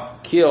shall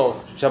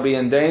kill shall be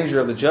in danger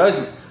of the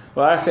judgment.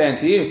 Well, I say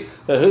unto you,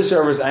 that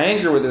whosoever is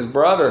angry with his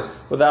brother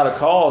without a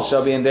cause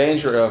shall be in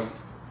danger of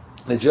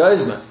the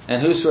judgment.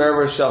 And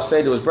whosoever shall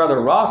say to his brother,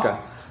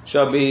 Raca,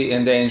 shall be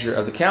in danger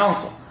of the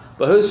council.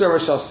 But whosoever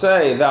shall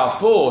say, thou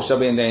fool, shall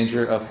be in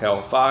danger of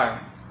hell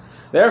fire.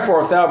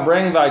 Therefore, if thou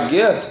bring thy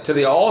gift to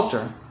the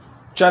altar,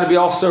 try to be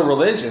also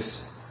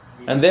religious,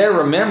 and there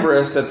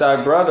rememberest that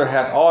thy brother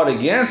hath aught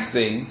against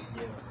thee,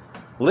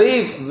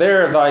 leave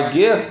there thy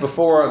gift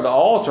before the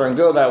altar, and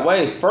go thy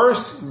way.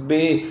 First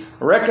be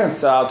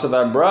reconciled to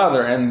thy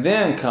brother, and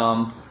then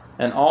come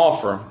and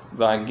offer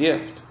thy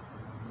gift.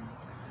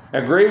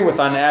 Agree with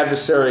thine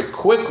adversary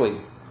quickly.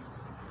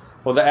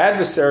 Well, the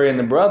adversary and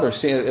the brother,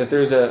 see, if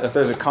there's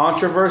a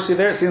controversy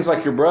there, it seems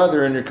like your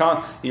brother and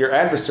your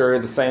adversary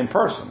are the same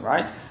person,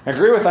 right?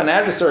 Agree with thine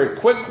adversary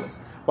quickly,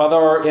 while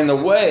thou art in the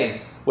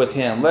way with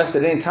him, lest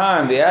at any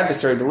time the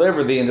adversary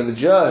deliver thee into the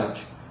judge,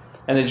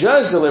 and the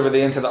judge deliver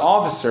thee into the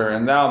officer,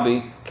 and thou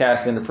be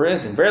cast into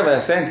prison. Verily I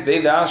say unto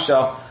thee, thou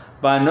shalt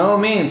by no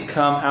means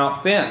come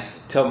out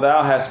thence, till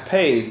thou hast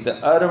paid the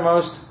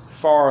uttermost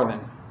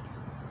farthing.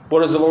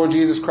 What is the Lord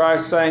Jesus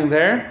Christ saying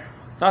there?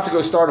 Not to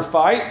go start a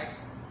fight.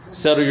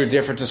 Settle your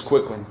differences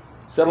quickly.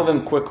 Settle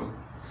them quickly.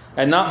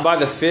 And not by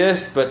the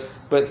fist,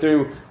 but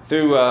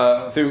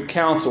through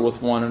counsel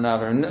with one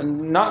another.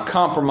 Not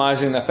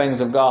compromising the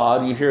things of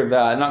God. You hear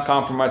that. Not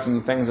compromising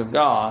the things of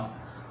God.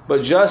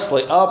 But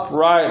justly,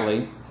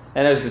 uprightly,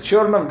 and as the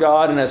children of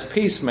God and as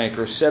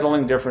peacemakers,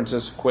 settling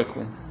differences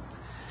quickly.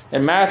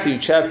 In Matthew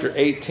chapter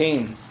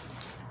 18,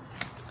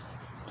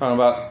 talking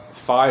about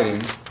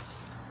fighting.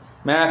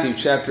 Matthew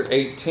chapter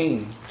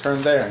 18.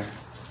 Turn there.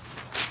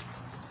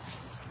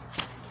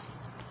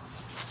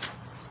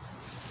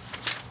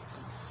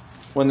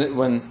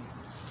 When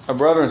a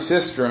brother and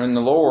sister in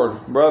the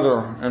Lord, brother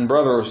and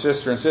brother, or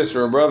sister and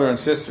sister, or brother and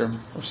sister,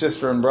 or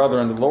sister and brother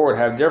in the Lord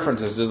have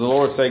differences, does the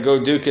Lord say,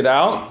 go duke it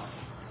out?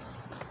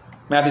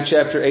 Matthew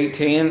chapter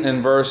 18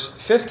 and verse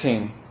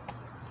 15.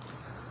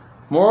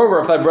 Moreover,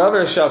 if thy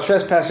brother shall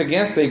trespass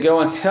against thee, go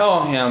and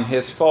tell him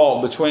his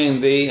fault between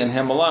thee and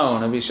him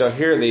alone. If he shall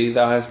hear thee,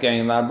 thou hast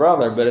gained thy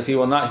brother. But if he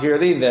will not hear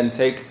thee, then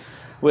take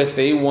with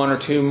thee one or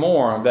two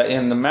more, that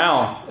in the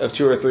mouth of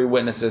two or three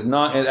witnesses,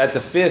 not at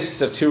the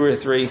fists of two or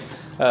three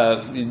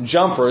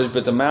jumpers,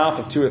 but the mouth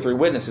of two or three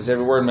witnesses,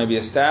 every word may be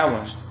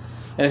established.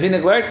 And if he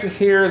neglect to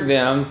hear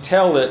them,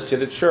 tell it to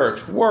the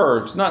church.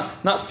 Words,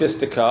 not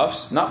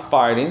fisticuffs, not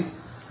fighting.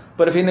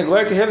 But if he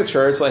neglect to hear the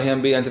church, let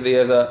him be unto thee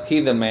as a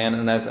heathen man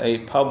and as a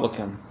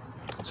publican.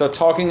 So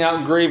talking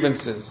out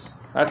grievances,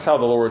 that's how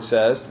the Lord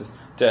says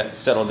to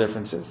settle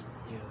differences.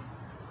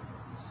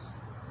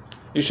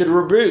 You should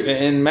rebuke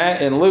in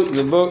Luke,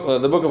 the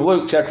book of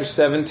Luke, chapter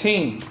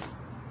 17.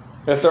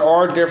 If there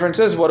are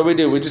differences, what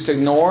do? We just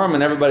ignore them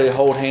and everybody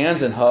hold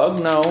hands and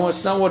hug? No,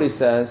 it's not what he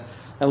says.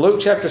 In Luke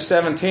chapter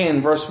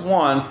 17, verse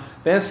 1,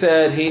 then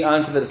said he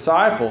unto the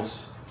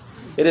disciples,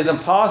 it is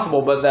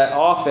impossible but that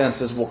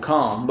offenses will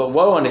come, but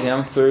woe unto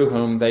him through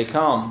whom they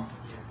come.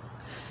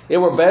 It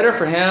were better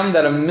for him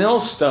that a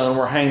millstone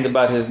were hanged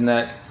about his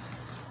neck,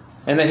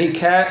 and that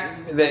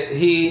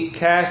he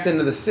cast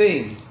into the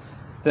sea,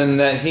 than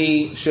that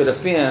he should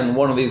offend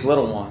one of these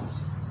little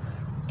ones.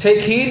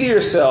 Take heed to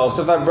yourselves.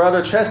 If thy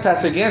brother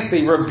trespass against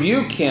thee,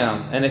 rebuke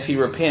him, and if he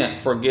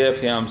repent, forgive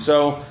him.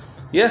 So,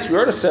 yes, we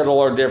are to settle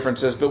our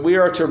differences, but we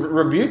are to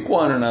rebuke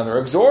one another,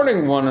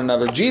 exhorting one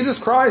another. Jesus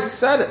Christ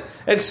said it,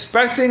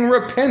 expecting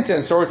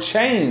repentance or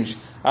change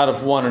out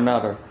of one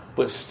another.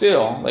 But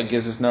still, that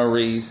gives us no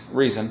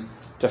reason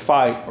to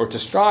fight or to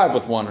strive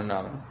with one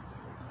another.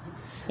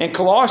 In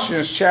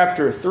Colossians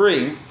chapter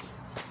 3,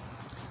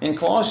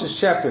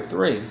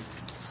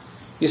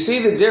 you see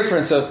the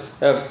difference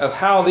of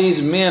how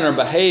these men are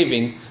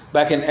behaving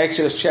back in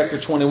Exodus chapter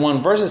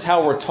 21 versus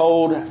how we're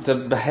told to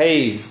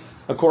behave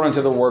according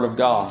to the Word of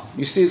God.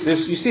 You see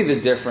the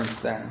difference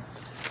there.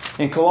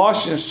 In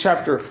Colossians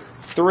chapter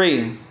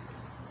 3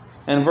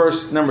 and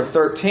verse number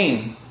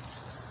 13,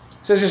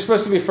 it says you're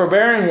supposed to be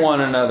forbearing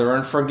one another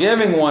and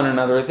forgiving one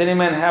another. If any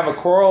man have a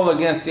quarrel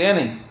against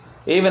any,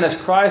 even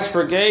as Christ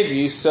forgave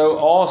you, so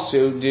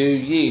also do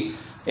ye.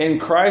 In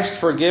Christ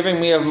forgiving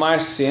me of my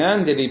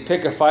sin, did he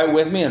pick a fight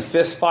with me and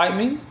fist fight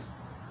me?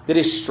 Did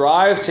he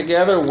strive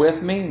together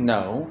with me?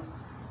 No.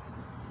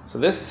 So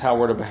this is how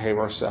we're to behave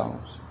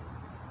ourselves.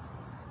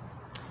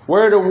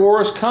 Where do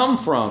wars come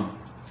from?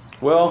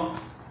 Well,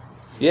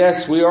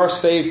 yes, we are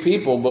saved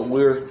people, but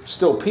we're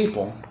still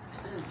people.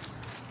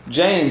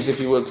 James,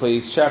 if you would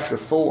please, chapter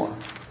 4.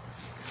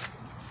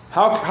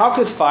 How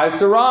could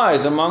fights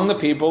arise among the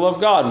people of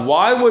God?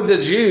 Why would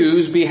the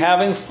Jews be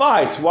having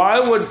fights? Why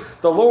would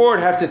the Lord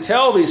have to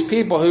tell these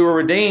people who were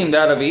redeemed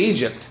out of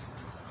Egypt,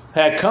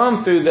 had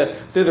come through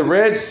the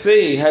Red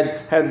Sea,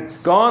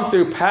 had gone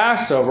through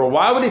Passover?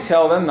 Why would he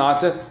tell them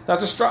not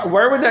to strike?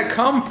 Where would that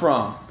come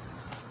from?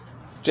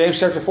 James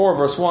chapter 4,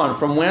 verse 1,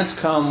 from whence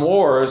come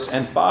wars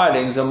and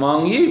fightings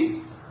among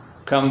you?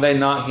 Come they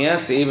not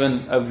hence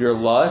even of your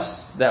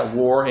lusts that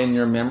war in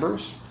your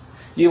members?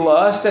 Ye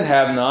lust and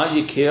have not,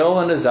 ye kill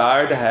and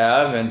desire to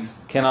have and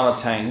cannot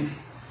obtain.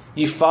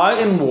 Ye fight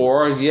in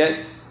war,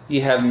 yet ye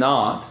have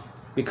not,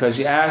 because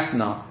ye ask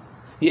not.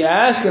 Ye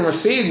ask and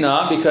receive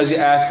not, because ye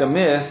ask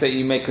amiss, that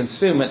ye may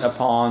consume it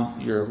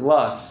upon your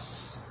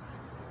lusts.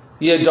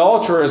 Ye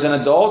adulterers and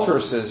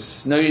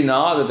adulteresses, know ye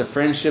not that the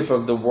friendship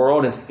of the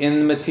world is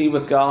enmity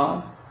with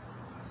God?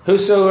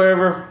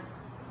 Whosoever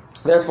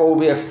therefore will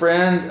be a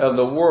friend of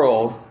the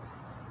world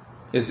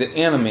is the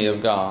enemy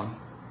of God.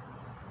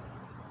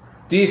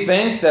 Do you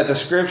think that the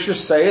Scripture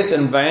saith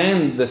in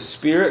vain, the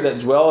Spirit that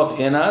dwelleth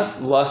in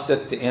us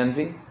lusteth to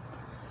envy?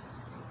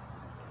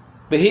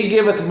 But he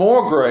giveth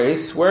more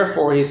grace,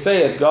 wherefore he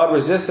saith, God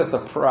resisteth the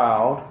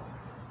proud,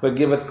 but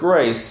giveth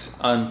grace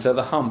unto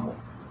the humble.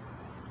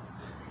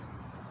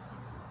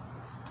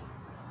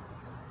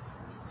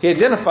 He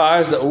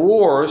identifies that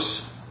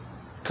wars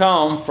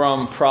come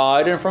from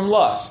pride and from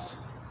lust.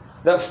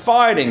 That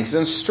fightings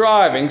and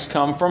strivings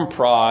come from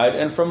pride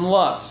and from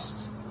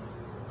lust.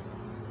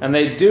 And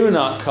they do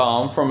not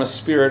come from a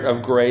spirit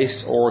of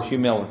grace or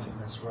humility.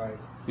 That's right.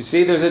 You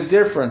see, there's a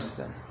difference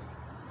there.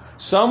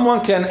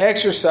 Someone can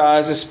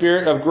exercise a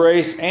spirit of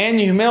grace and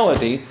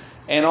humility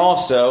and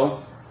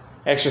also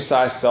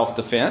exercise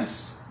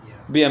self-defense,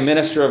 be a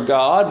minister of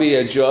God, be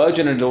a judge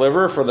and a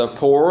deliverer for the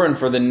poor and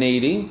for the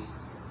needy,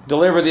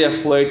 deliver the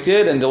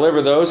afflicted and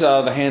deliver those out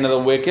of the hand of the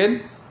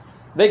wicked.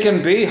 They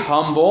can be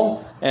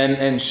humble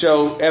and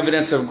show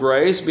evidence of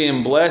grace,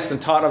 being blessed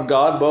and taught of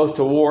God both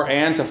to war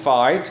and to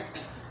fight,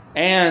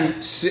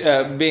 and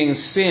being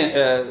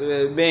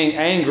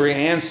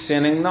angry and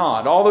sinning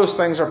not. All those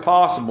things are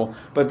possible,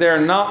 but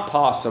they're not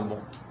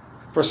possible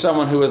for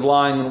someone who is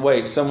lying in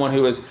wait, someone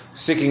who is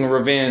seeking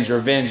revenge or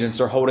vengeance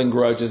or holding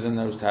grudges and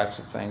those types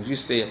of things. You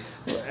see it,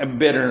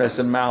 bitterness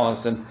and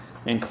malice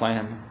and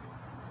clamor.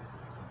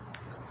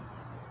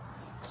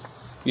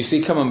 You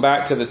see, coming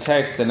back to the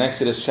text in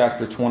Exodus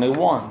chapter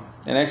 21.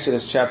 In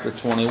Exodus chapter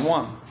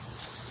 21.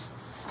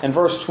 In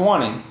verse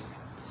 20.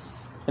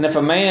 And if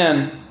a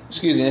man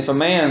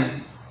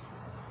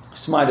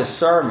smite a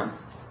servant,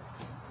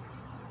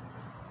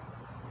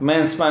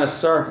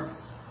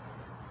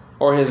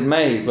 or his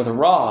maid with a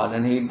rod,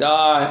 and he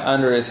die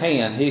under his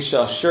hand, he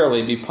shall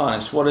surely be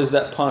punished. What is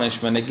that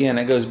punishment? Again,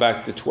 it goes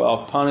back to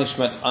 12.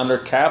 Punishment under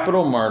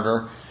capital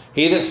murder.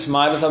 He that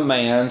smiteth a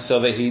man so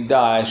that he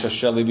die shall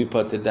surely be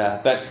put to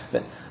death. That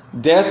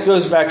death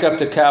goes back up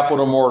to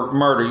capital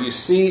murder. You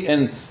see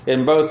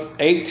in both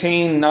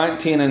 18,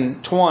 19,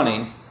 and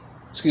 20,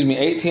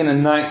 18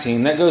 and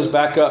 19, that goes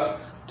back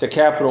up to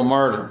capital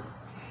murder.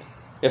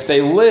 If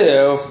they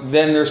live,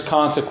 then there's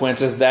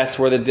consequences. That's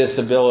where the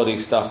disability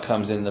stuff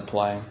comes into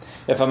play.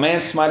 If a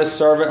man smite a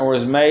servant or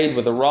his maid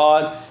with a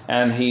rod,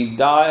 and he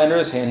die under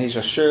his hand, he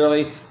shall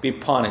surely be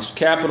punished.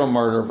 Capital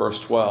murder, verse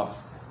 12.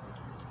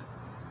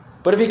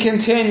 But if he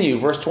continue,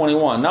 verse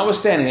 21,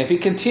 notwithstanding, if he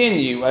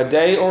continue a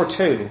day or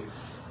two,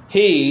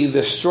 he,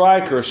 the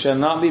striker, shall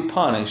not be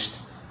punished,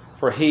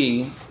 for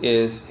he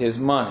is his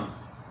money.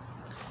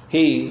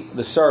 He,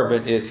 the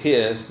servant, is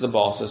his, the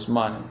boss's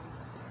money.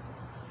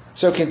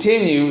 So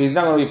continue, he's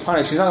not going to be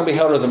punished. He's not going to be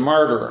held as a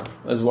murderer,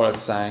 is what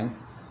it's saying.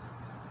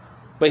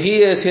 But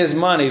he is his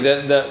money.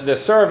 The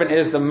servant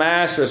is the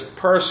master's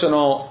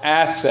personal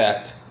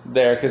asset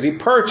there, because he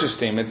purchased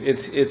him.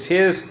 It's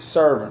his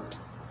servant.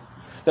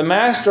 The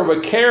master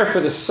would care for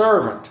the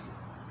servant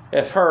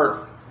if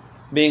hurt,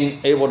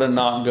 being able to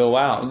not go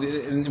out.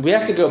 We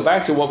have to go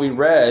back to what we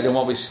read and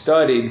what we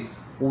studied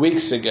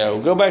weeks ago.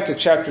 Go back to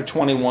chapter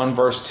 21,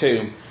 verse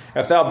 2.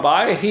 If thou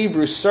buy a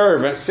Hebrew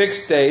servant,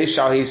 6 days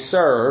shall he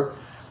serve,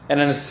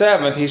 and in the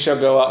 7th he shall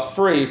go out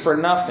free for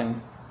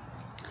nothing.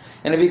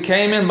 And if he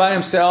came in by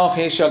himself,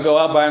 he shall go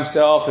out by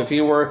himself. If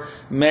he were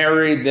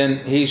married, then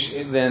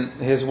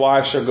his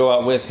wife shall go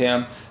out with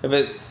him.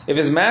 If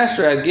his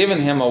master had given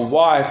him a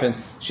wife, and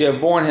she have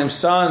borne him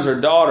sons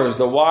or daughters,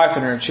 the wife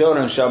and her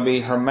children shall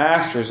be her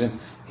master's, and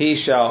he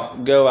shall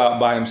go out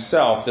by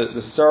himself, the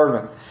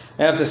servant.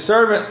 And if the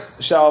servant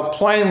shall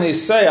plainly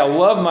say, I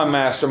love my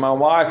master, my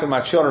wife, and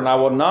my children, I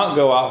will not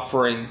go out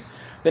free,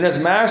 then his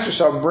master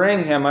shall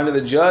bring him unto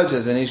the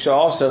judges, and he shall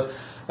also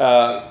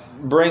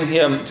bring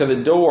him to the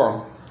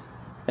door,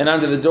 and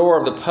unto the door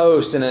of the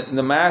post, and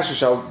the master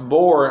shall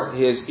bore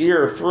his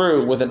ear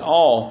through with an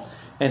awl,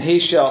 and he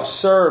shall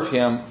serve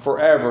him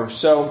forever.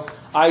 So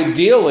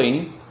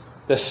ideally,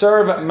 the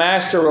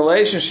servant-master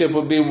relationship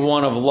would be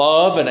one of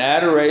love and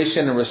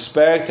adoration and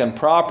respect and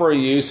proper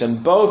use,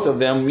 and both of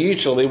them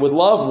mutually would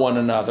love one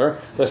another.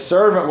 The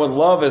servant would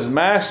love his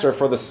master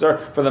for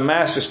the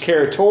master's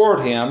care toward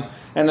him,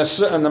 and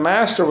the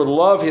master would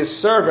love his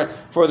servant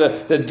for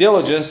the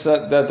diligence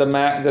that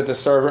the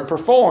servant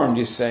performed,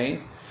 you see.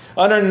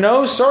 Under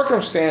no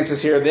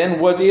circumstances here, then,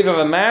 would either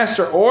the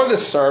master or the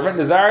servant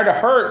desire to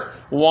hurt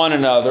one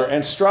another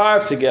and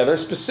strive together.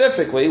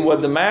 Specifically,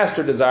 would the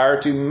master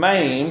desire to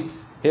maim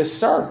his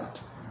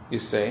servant, you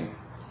see.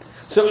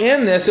 So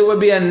in this, it would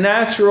be a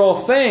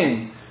natural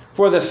thing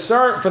for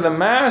the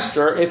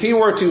master, if he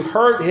were to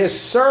hurt his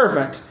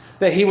servant,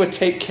 that he would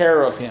take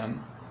care of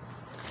him.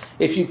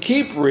 If you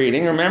keep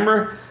reading,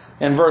 remember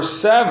in verse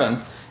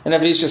 7, and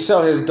if he shall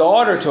sell his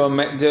daughter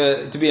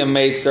to be a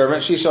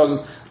maidservant, she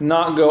shall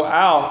not go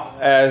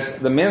out as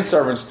the men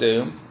servants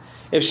do.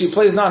 If she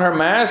please not her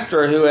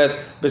master who hath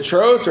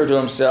betrothed her to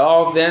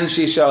himself, then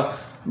shall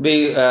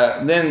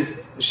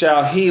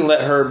he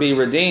let her be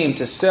redeemed.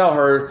 To sell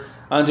her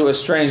unto a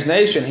strange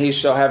nation, he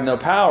shall have no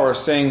power,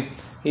 seeing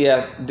he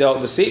hath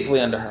dealt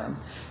deceitfully unto her.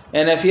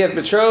 And if he hath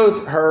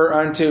betrothed her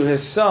unto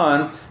his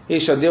son, he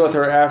shall deal with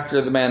her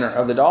after the manner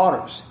of the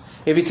daughters.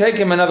 If he take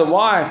him another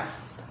wife,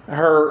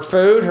 her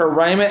food, her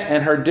raiment,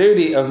 and her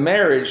duty of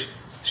marriage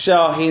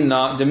shall he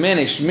not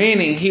diminish.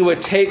 Meaning he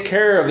would take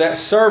care of that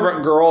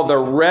servant girl the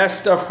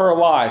rest of her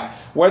life.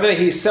 Whether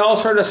he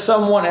sells her to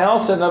someone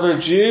else, another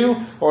Jew,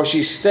 or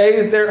she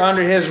stays there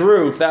under his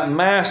roof, that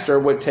master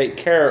would take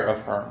care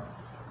of her.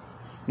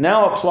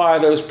 Now apply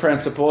those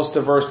principles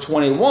to verse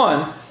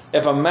 21.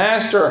 If a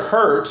master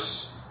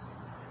hurts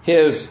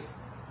his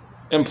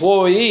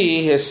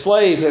employee, his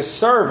slave, his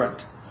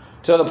servant,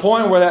 to the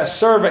point where that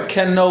servant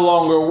can no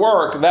longer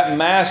work, that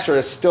master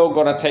is still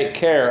going to take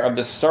care of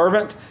the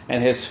servant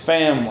and his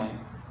family.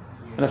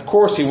 And of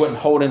course, he wouldn't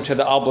hold him to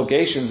the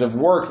obligations of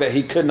work that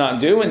he could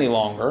not do any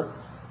longer.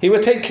 He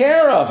would take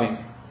care of him.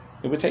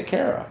 He would take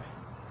care of him.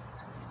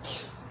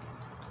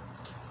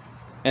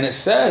 And it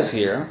says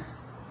here,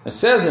 it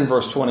says in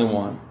verse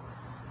 21,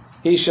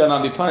 he shall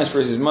not be punished for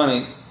his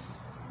money.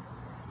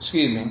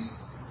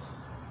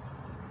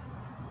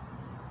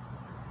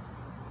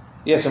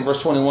 Yes, in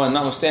verse 21,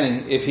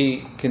 notwithstanding, if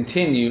he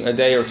continue a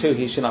day or two,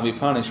 he shall not be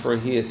punished, for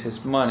he is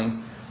his money.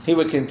 He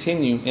would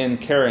continue in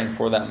caring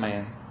for that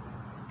man.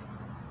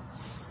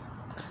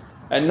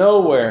 And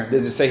nowhere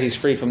does it say he's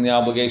free from the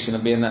obligation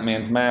of being that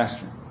man's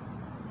master.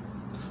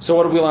 So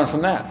what do we learn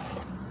from that?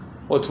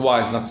 Well, it's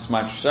wise not to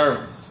smite your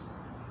servants.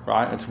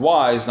 Right? It's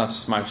wise not to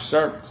smite your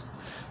servants.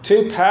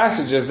 Two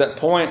passages that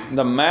point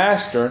the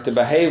master to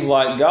behave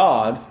like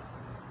God,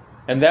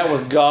 and that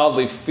with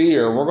godly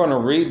fear. We're going to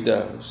read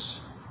those.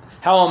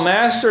 How a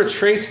master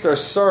treats their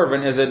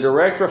servant is a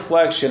direct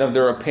reflection of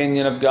their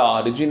opinion of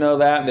God. Did you know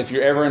that? If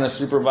you're ever in a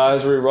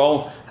supervisory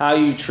role, how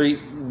you treat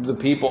the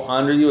people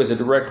under you is a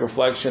direct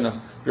reflection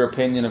of your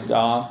opinion of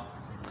God.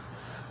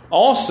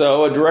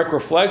 Also, a direct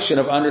reflection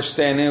of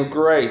understanding of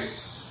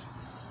grace,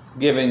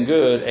 giving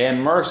good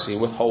and mercy,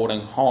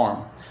 withholding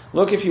harm.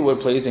 Look, if you would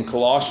please, in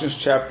Colossians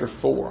chapter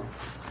 4.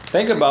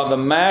 Think about the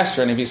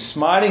master, and if he's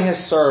smiting his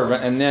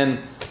servant, and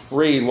then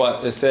read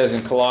what it says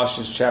in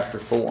Colossians chapter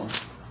 4.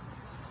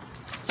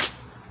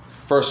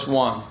 Verse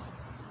 1.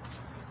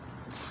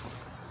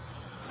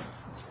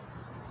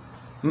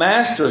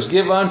 Masters,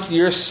 give unto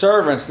your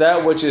servants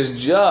that which is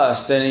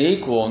just and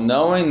equal,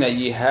 knowing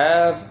ye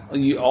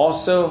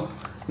also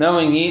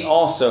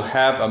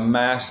have a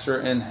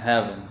master in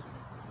heaven.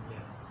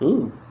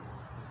 Ooh.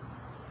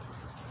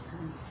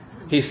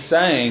 He's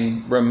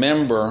saying,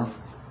 remember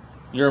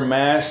your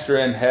master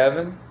in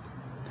heaven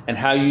and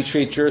how you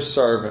treat your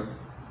servant.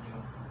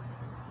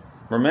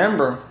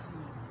 Remember,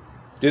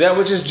 do that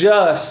which is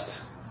just.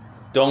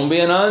 Don't be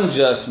an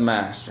unjust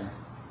master,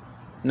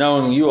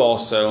 knowing you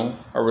also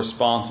are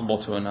responsible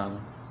to another.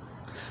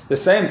 The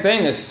same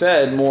thing is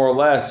said more or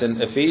less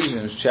in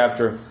Ephesians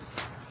chapter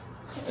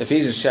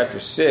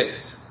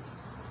 6,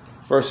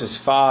 verses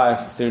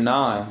 5 through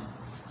 9.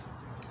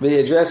 But he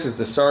addresses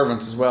the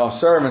servants as well.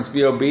 Servants,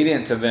 be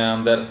obedient to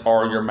them that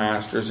are your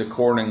masters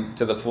according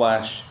to the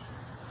flesh,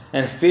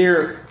 and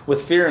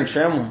with fear and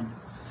trembling,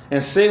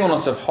 and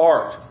singleness of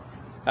heart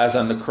as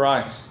unto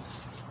Christ.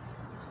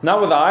 Not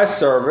with eye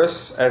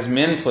service as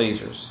men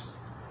pleasers,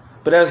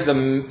 but as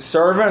the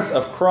servants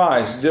of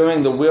Christ,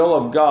 doing the will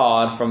of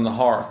God from the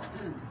heart.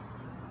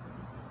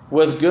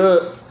 With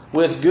good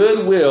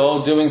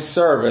will doing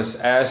service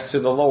as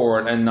to the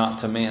Lord and not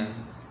to men.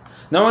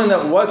 Knowing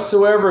that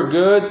whatsoever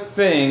good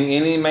thing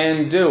any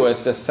man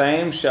doeth, the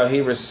same shall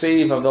he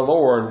receive of the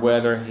Lord,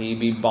 whether he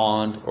be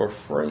bond or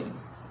free.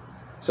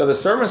 So the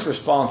servant's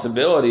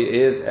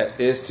responsibility is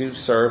to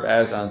serve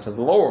as unto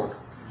the Lord.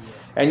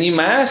 And ye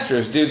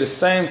masters, do the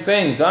same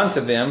things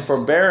unto them,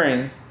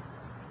 forbearing,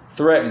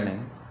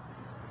 threatening,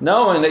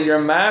 knowing that your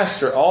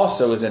master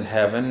also is in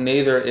heaven,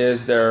 neither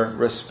is there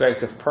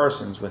respect of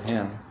persons with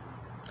him.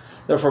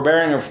 The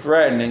forbearing of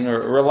threatening,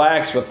 or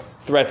relax with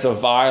threats of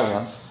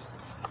violence.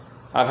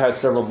 I've had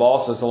several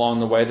bosses along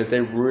the way that they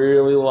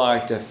really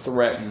like to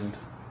threaten.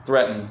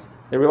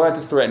 They really like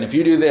to threaten. If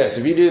you do this,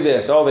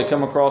 they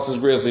come across as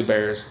grizzly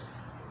bears.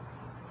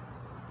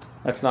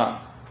 That's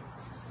not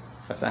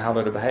how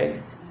they're to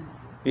behave.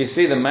 You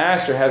see, the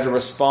master has a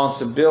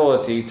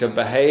responsibility to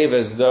behave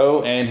as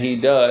though, and he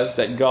does,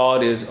 that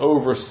God is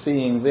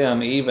overseeing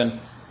them even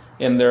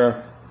in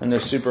their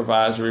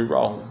supervisory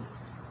role.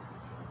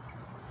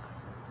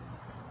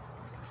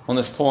 On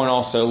this point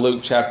also,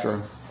 Luke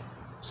chapter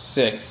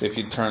 6, if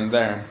you turn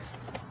there.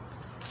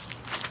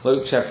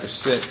 Luke chapter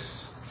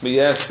 6. But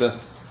yes,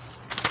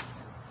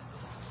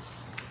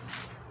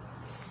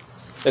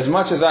 as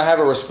much as I have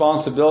a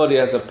responsibility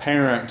as a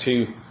parent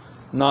to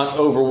not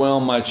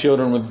overwhelm my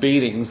children with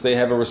beatings, they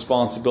have a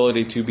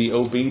responsibility to be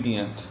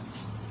obedient.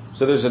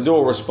 So there's a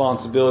dual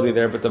responsibility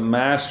there, but the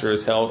master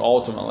is held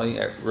ultimately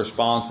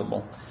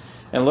responsible.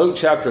 In Luke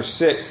chapter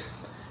 6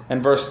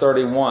 and verse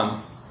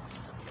 31,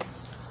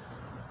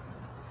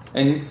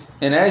 and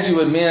as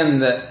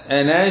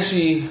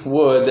ye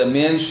would that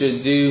men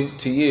should do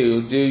to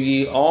you, do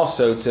ye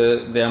also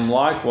to them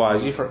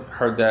likewise. You've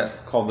heard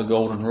that called the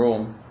golden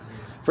rule.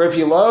 For if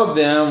you love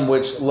them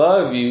which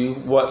love you,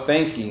 what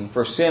think ye?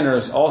 For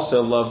sinners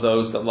also love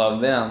those that love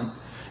them.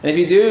 And if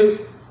you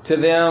do to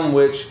them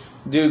which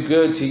do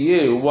good to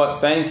you, what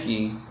thank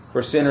ye?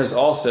 For sinners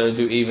also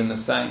do even the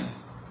same.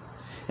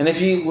 And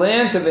if ye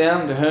lend to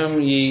them to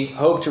whom ye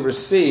hope to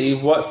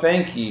receive, what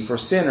think ye? For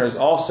sinners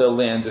also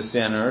lend to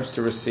sinners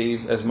to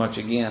receive as much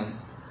again.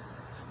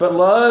 But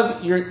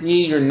love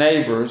ye your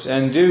neighbors,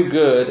 and do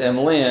good, and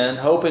lend,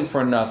 hoping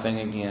for nothing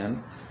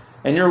again.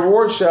 And your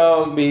reward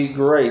shall be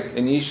great,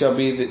 and ye shall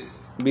be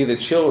the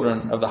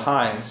children of the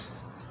highest.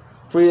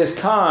 For he is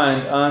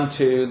kind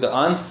unto the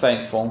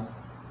unthankful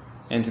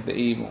and to the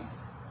evil.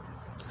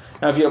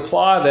 Now, if you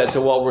apply that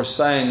to what we're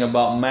saying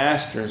about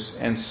masters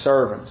and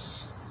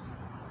servants,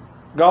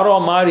 God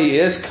Almighty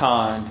is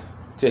kind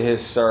to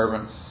His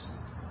servants.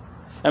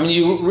 I mean,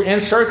 you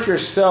insert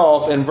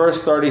yourself in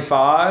verse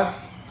 35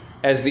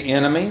 as the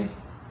enemy,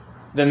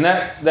 then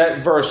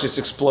that verse just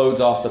explodes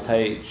off the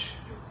page.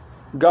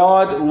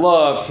 God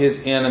loved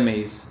His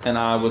enemies, and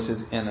I was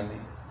His enemy.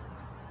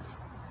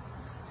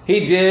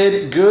 He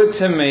did good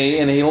to me,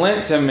 and He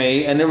lent to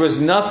me, and there was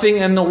nothing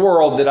in the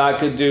world that I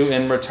could do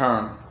in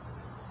return.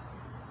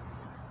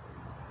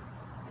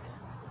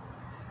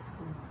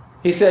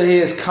 He said He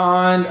is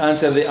kind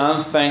unto the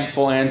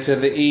unthankful and to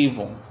the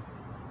evil.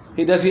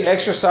 Does He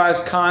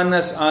exercise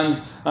kindness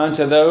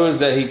unto those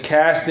that He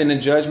cast into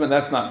judgment?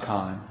 That's not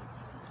kind.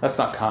 That's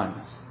not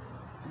kindness.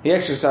 He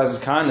exercises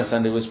kindness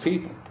unto His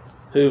people,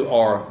 who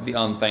are the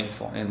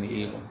unthankful and the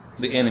evil,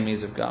 the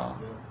enemies of God.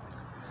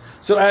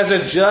 So as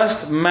a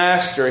just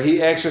master,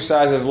 He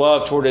exercises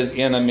love toward His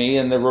enemy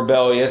and the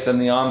rebellious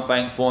and the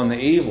unthankful and the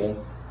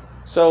evil.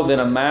 So then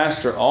a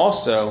master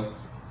also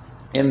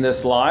in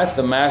this life,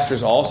 the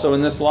masters also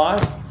in this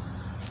life,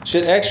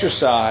 should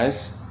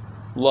exercise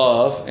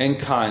love and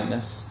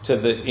kindness to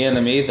the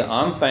enemy, the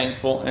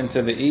unthankful, and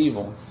to the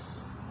evil.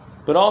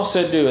 But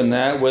also doing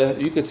that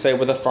with, you could say,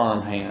 with a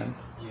firm hand.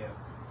 Yeah.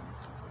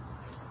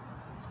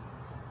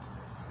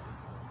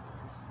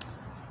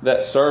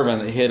 That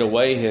servant that hid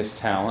away his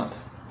talent,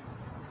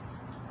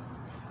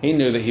 he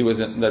knew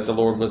that the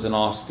Lord was an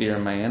austere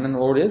man, and the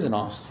Lord is an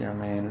austere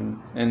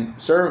man. And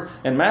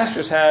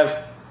masters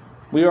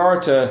we are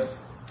to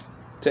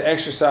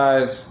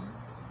exercise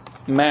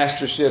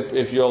mastership,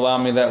 if you allow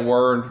me that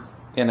word,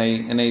 in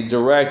a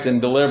direct and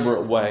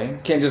deliberate way. You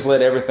can't just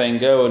let everything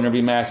go and there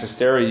be mass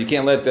hysteria. You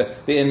can't let the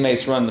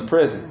inmates run the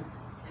prison.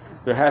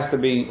 There has to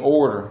be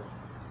order.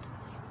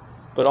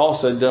 But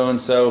also doing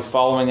so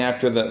following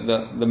after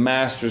the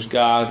master's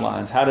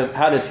guidelines.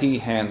 How does he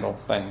handle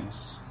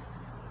things?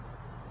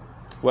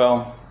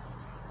 Well,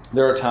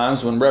 there are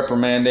times when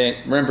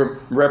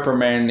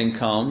reprimanding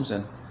comes,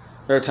 and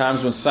there are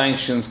times when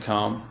sanctions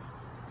come.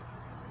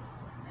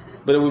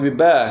 But it would be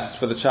best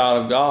for the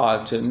child of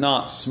God to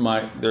not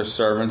smite their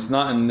servants,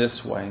 not in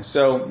this way.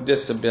 So,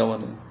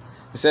 disability.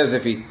 It says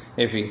if he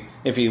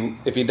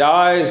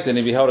dies, then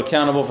he'll be held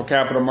accountable for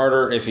capital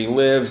murder. If he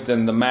lives,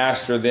 then the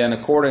master, then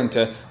according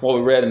to what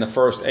we read in the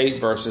first 8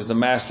 verses, the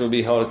master will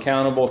be held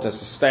accountable to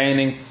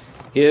sustaining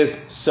his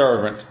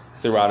servant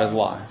throughout his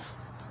life.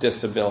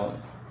 Disability.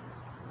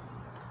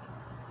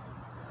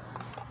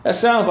 That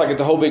sounds like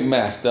it's a whole big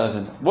mess,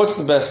 doesn't it? What's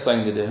the best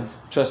thing to do?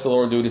 Trust the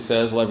Lord, do what He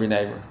says, love your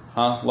neighbor.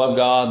 Love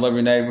God, love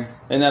your neighbor.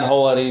 Isn't that a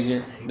whole lot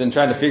easier than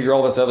trying to figure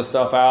all this other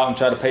stuff out and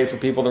try to pay for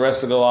people the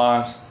rest of their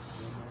lives?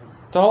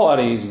 It's a whole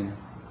lot easier.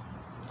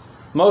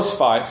 Most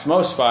fights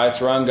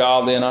are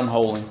ungodly and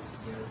unholy.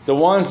 The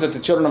ones that the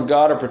children of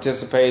God are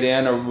participate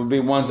in would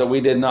be ones that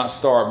we did not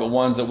start, but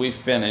ones that we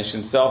finish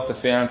in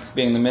self-defense,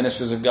 being the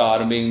ministers of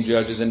God and being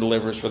judges and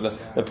deliverers for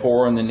the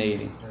poor and the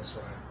needy. That's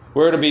right.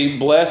 We're to be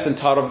blessed and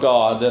taught of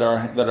God,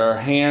 that our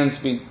hands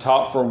be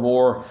taught for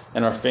war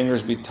and our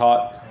fingers be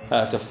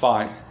taught to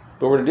fight.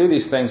 But we're to do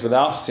these things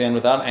without sin,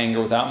 without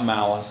anger, without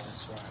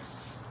malice. That's right.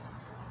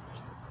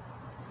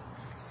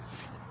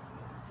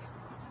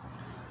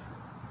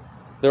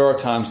 There are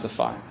times to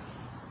fight,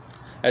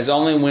 as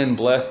only when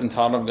blessed and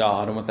taught of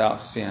God and without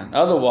sin.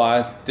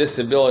 Otherwise,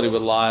 disability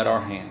would lie at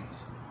our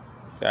hands.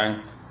 Okay?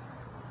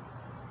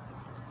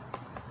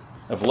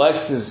 If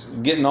Lex is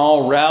getting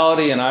all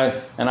rowdy and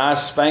I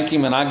spank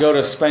him and I go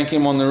to spank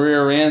him on the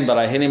rear end, but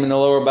I hit him in the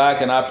lower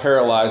back and I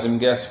paralyze him,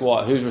 guess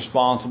what? Who's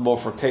responsible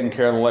for taking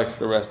care of Lex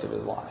the rest of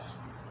his life?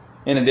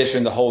 In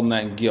addition to holding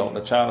that guilt,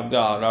 a child of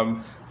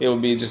God, it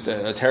would be just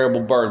a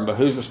terrible burden. But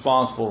who's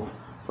responsible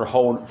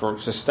for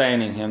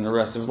sustaining him the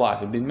rest of his life?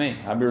 It'd be me.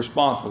 I'd be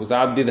responsible because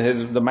I'd be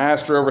the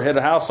master over head of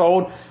the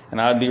household, and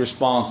I'd be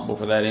responsible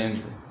for that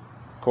injury,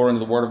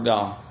 according to the Word of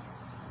God.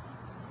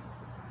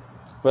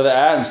 Brother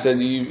Adam said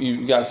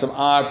you got some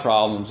eye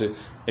problems.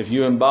 If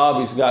you and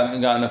Bobby's got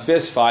in a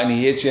fist fight and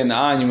he hit you in the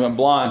eye and you went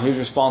blind, who's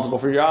responsible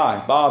for your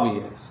eye? Bobby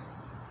is,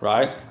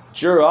 right? It's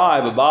your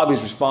eye, but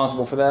Bobby's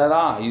responsible for that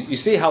eye. You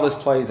see how this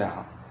plays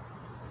out.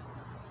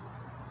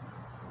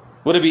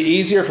 Would it be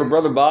easier for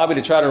Brother Bobby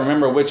to try to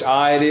remember which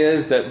eye it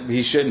is that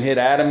he shouldn't hit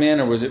Adam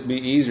in, or would it be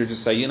easier to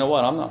say, you know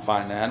what, I'm not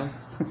fighting Adam.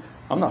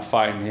 I'm not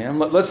fighting him.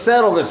 Let's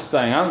settle this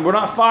thing. We're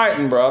not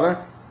fighting,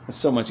 brother. It's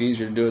so much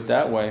easier to do it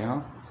that way,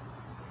 huh?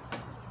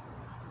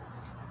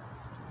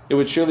 It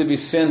would surely be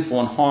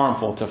sinful and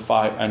harmful to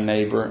fight a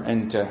neighbor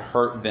and to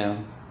hurt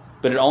them.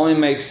 But it only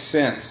makes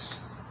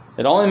sense.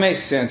 It only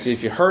makes sense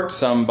if you hurt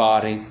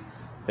somebody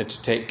that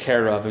you take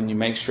care of and you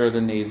make sure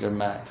their needs are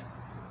met.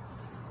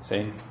 See?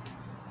 And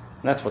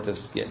that's what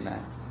this is getting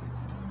at.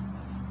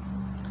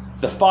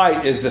 The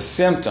fight is the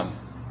symptom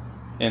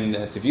in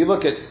this. If you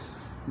look at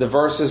the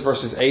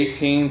verses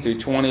 18 through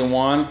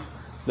 21,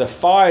 the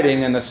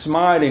fighting and the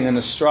smiting and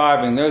the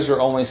striving, those are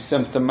only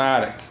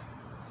symptomatic.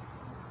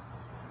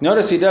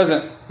 Notice he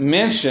doesn't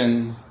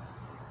mention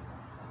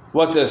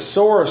what the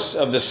source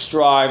of the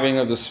striving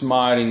or the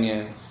smiting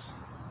is.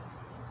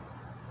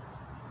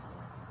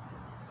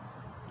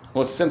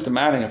 Well, it's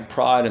symptomatic of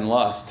pride and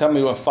lust. Tell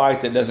me a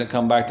fight that doesn't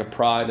come back to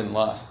pride and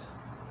lust.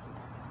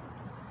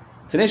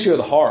 It's an issue of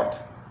the heart.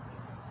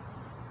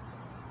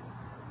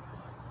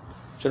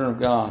 Children of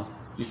God,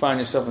 you find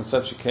yourself in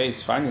such a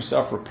case, find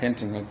yourself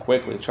repenting and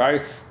quickly.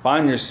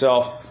 Find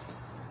yourself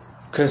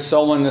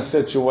consoling the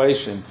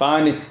situation.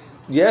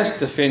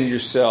 Defend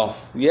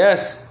yourself.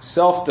 Yes,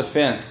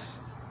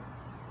 self-defense.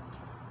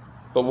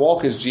 But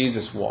walk as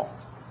Jesus walked.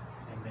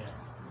 Amen.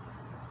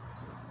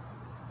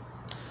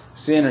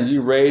 Sinner,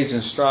 you rage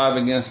and strive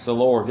against the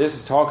Lord. This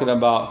is talking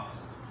about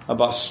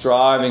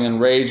striving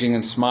and raging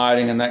and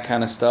smiting and that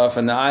kind of stuff.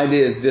 And the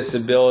idea is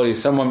disability,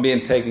 someone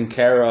being taken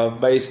care of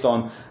based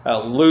on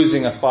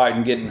losing a fight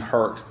and getting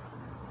hurt.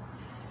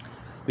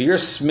 But you're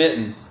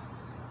smitten.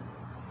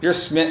 You're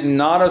smitten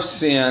not of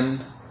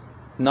sin,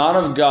 not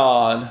of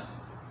God,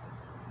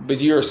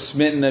 but you are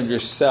smitten of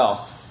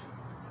yourself.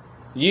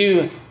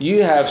 You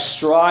have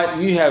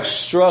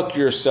struck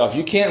yourself.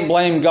 You can't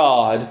blame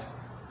God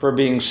for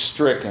being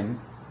stricken.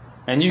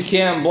 And you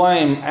can't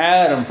blame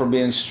Adam for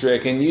being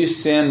stricken. You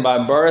sin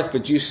by birth,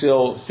 but you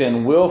still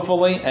sin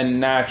willfully and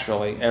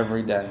naturally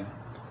every day.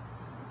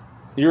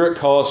 You're at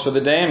cause for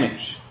the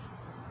damage.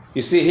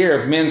 You see here,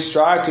 if men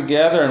strive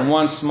together and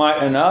one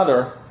smite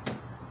another,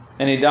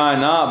 and he die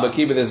not, but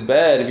keepeth his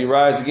bed, if he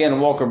rise again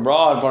and walk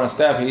abroad upon a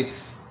staff,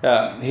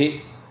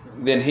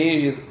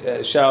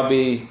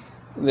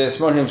 the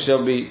smote him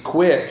shall be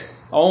quit,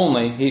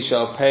 only he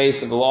shall pay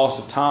for the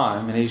loss of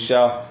time, and he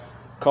shall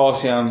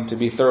cause him to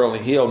be thoroughly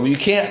healed. Well, you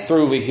can't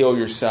thoroughly heal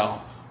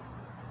yourself.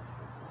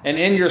 And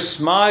in your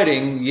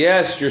smiting,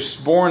 yes, you're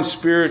born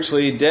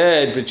spiritually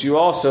dead, but you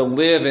also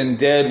live in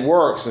dead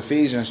works,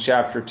 Ephesians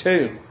chapter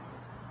 2.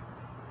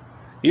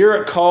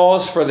 You're at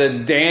cause for the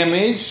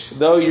damage,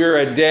 though you're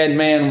a dead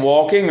man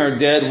walking or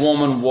dead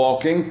woman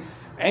walking,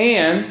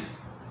 and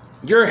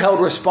you're held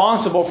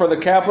responsible for the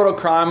capital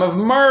crime of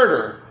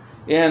murder,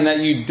 in that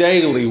you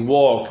daily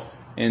walk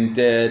in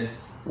dead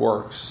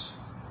works.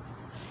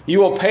 You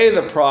will pay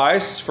the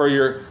price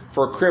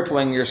for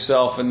crippling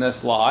yourself in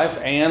this life,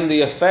 and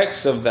the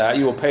effects of that,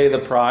 you will pay the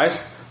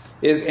price,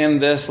 is in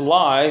this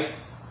life.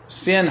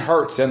 Sin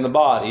hurts in the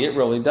body. It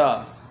really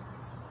does.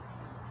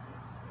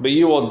 But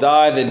you will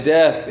die the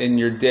death in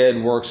your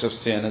dead works of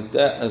sin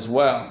as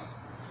well.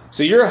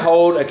 So you're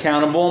held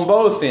accountable on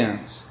both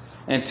ends,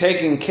 and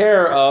taking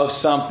care of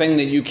something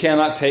that you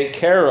cannot take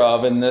care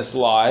of in this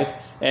life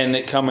and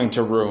it coming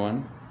to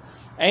ruin.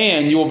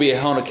 And you will be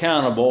held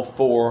accountable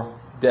for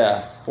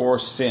death, for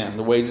sin.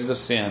 The wages of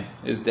sin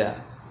is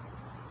death.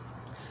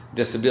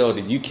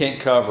 Disability. You can't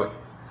cover it.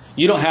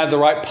 You don't have the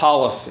right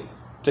policy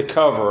to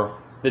cover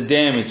the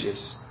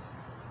damages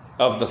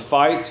of the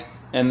fight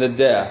and the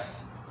death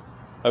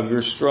of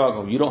your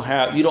struggle. You don't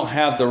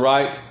have the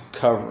right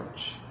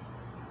coverage.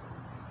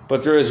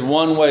 But there is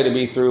one way to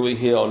be thoroughly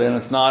healed, and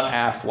it's not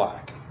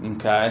Aflac.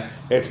 Okay,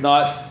 it's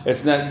not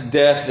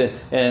death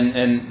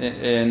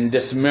and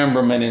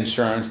dismemberment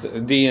insurance.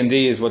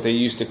 D&D is what they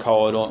used to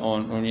call it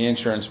on your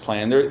insurance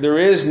plan. There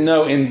is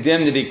no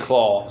indemnity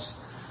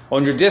clause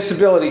on your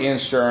disability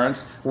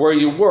insurance where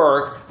you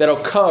work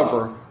that'll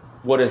cover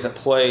what is at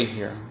play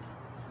here.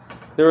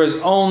 There is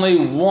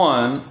only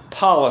one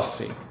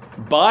policy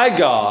by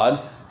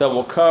God that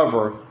will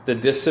cover the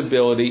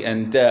disability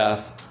and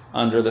death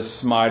under the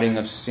smiting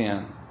of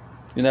sin.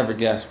 You never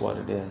guess what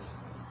it is.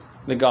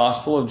 The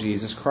gospel of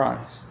Jesus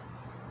Christ.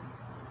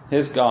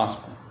 His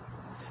gospel.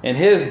 In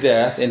His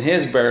death, in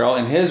His burial,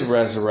 in His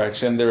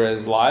resurrection, there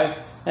is life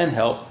and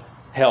health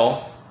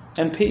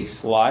and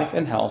peace. Life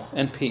and health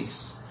and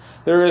peace.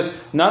 There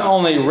is not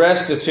only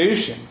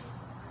restitution,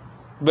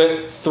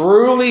 but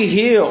thoroughly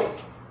healed.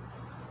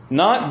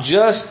 Not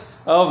just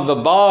of the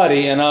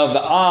body and of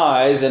the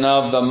eyes and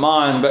of the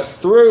mind, but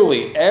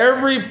thoroughly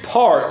every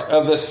part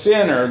of the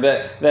sinner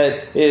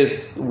that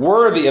is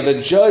worthy of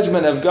the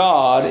judgment of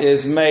God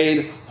is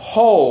made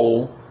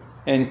whole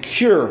and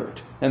cured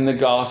in the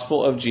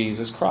gospel of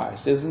Jesus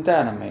Christ. Isn't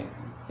that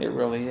amazing? It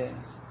really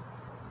is.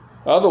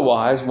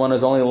 Otherwise, one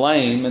is only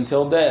lame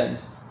until dead.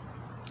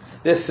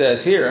 This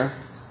says here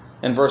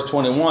in verse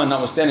 21,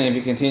 notwithstanding if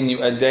you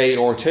continue a day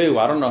or two,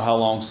 I don't know how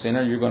long,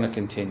 sinner, you're going to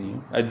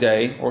continue. A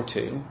day or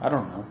two, I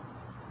don't know.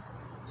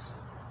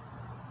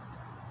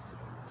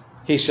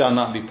 He shall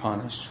not be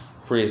punished,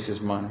 for he is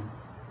his money.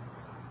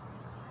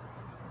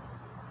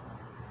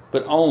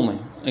 But only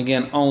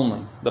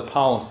the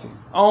policy,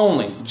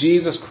 only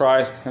Jesus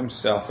Christ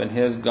Himself and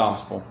His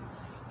gospel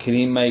can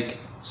He make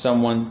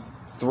someone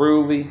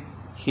thoroughly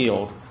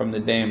healed from the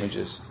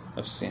damages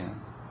of sin.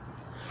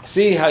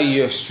 See how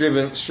you have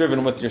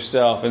striven with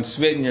yourself and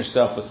smitten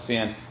yourself with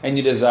sin, and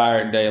you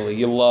desire it daily.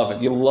 You love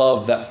it. You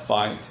love that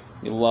fight.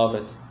 You love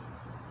it.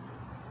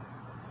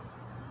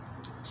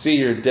 See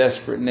your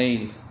desperate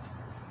need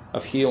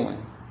of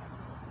healing.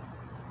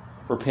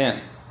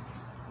 Repent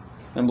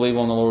and believe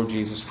on the Lord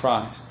Jesus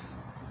Christ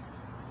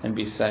and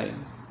be saved.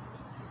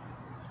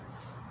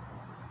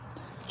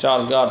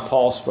 Child of God,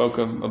 Paul spoke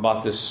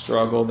about this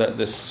struggle, that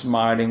this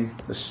smiting,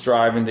 the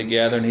striving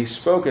together. And he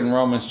spoke in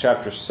Romans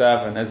chapter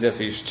 7 as if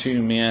he's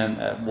two men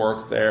at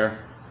work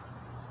there.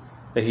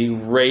 That he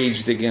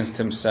raged against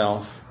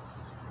himself,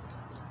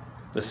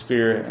 the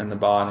spirit and the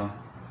body.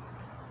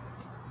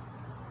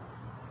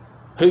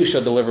 Who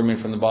shall deliver me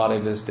from the body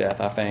of this death?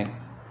 I thank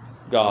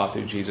God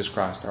through Jesus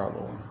Christ our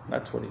Lord.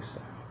 That's what he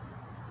said.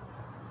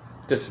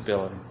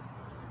 Disability.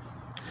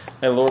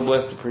 May the Lord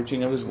bless the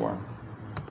preaching of his word.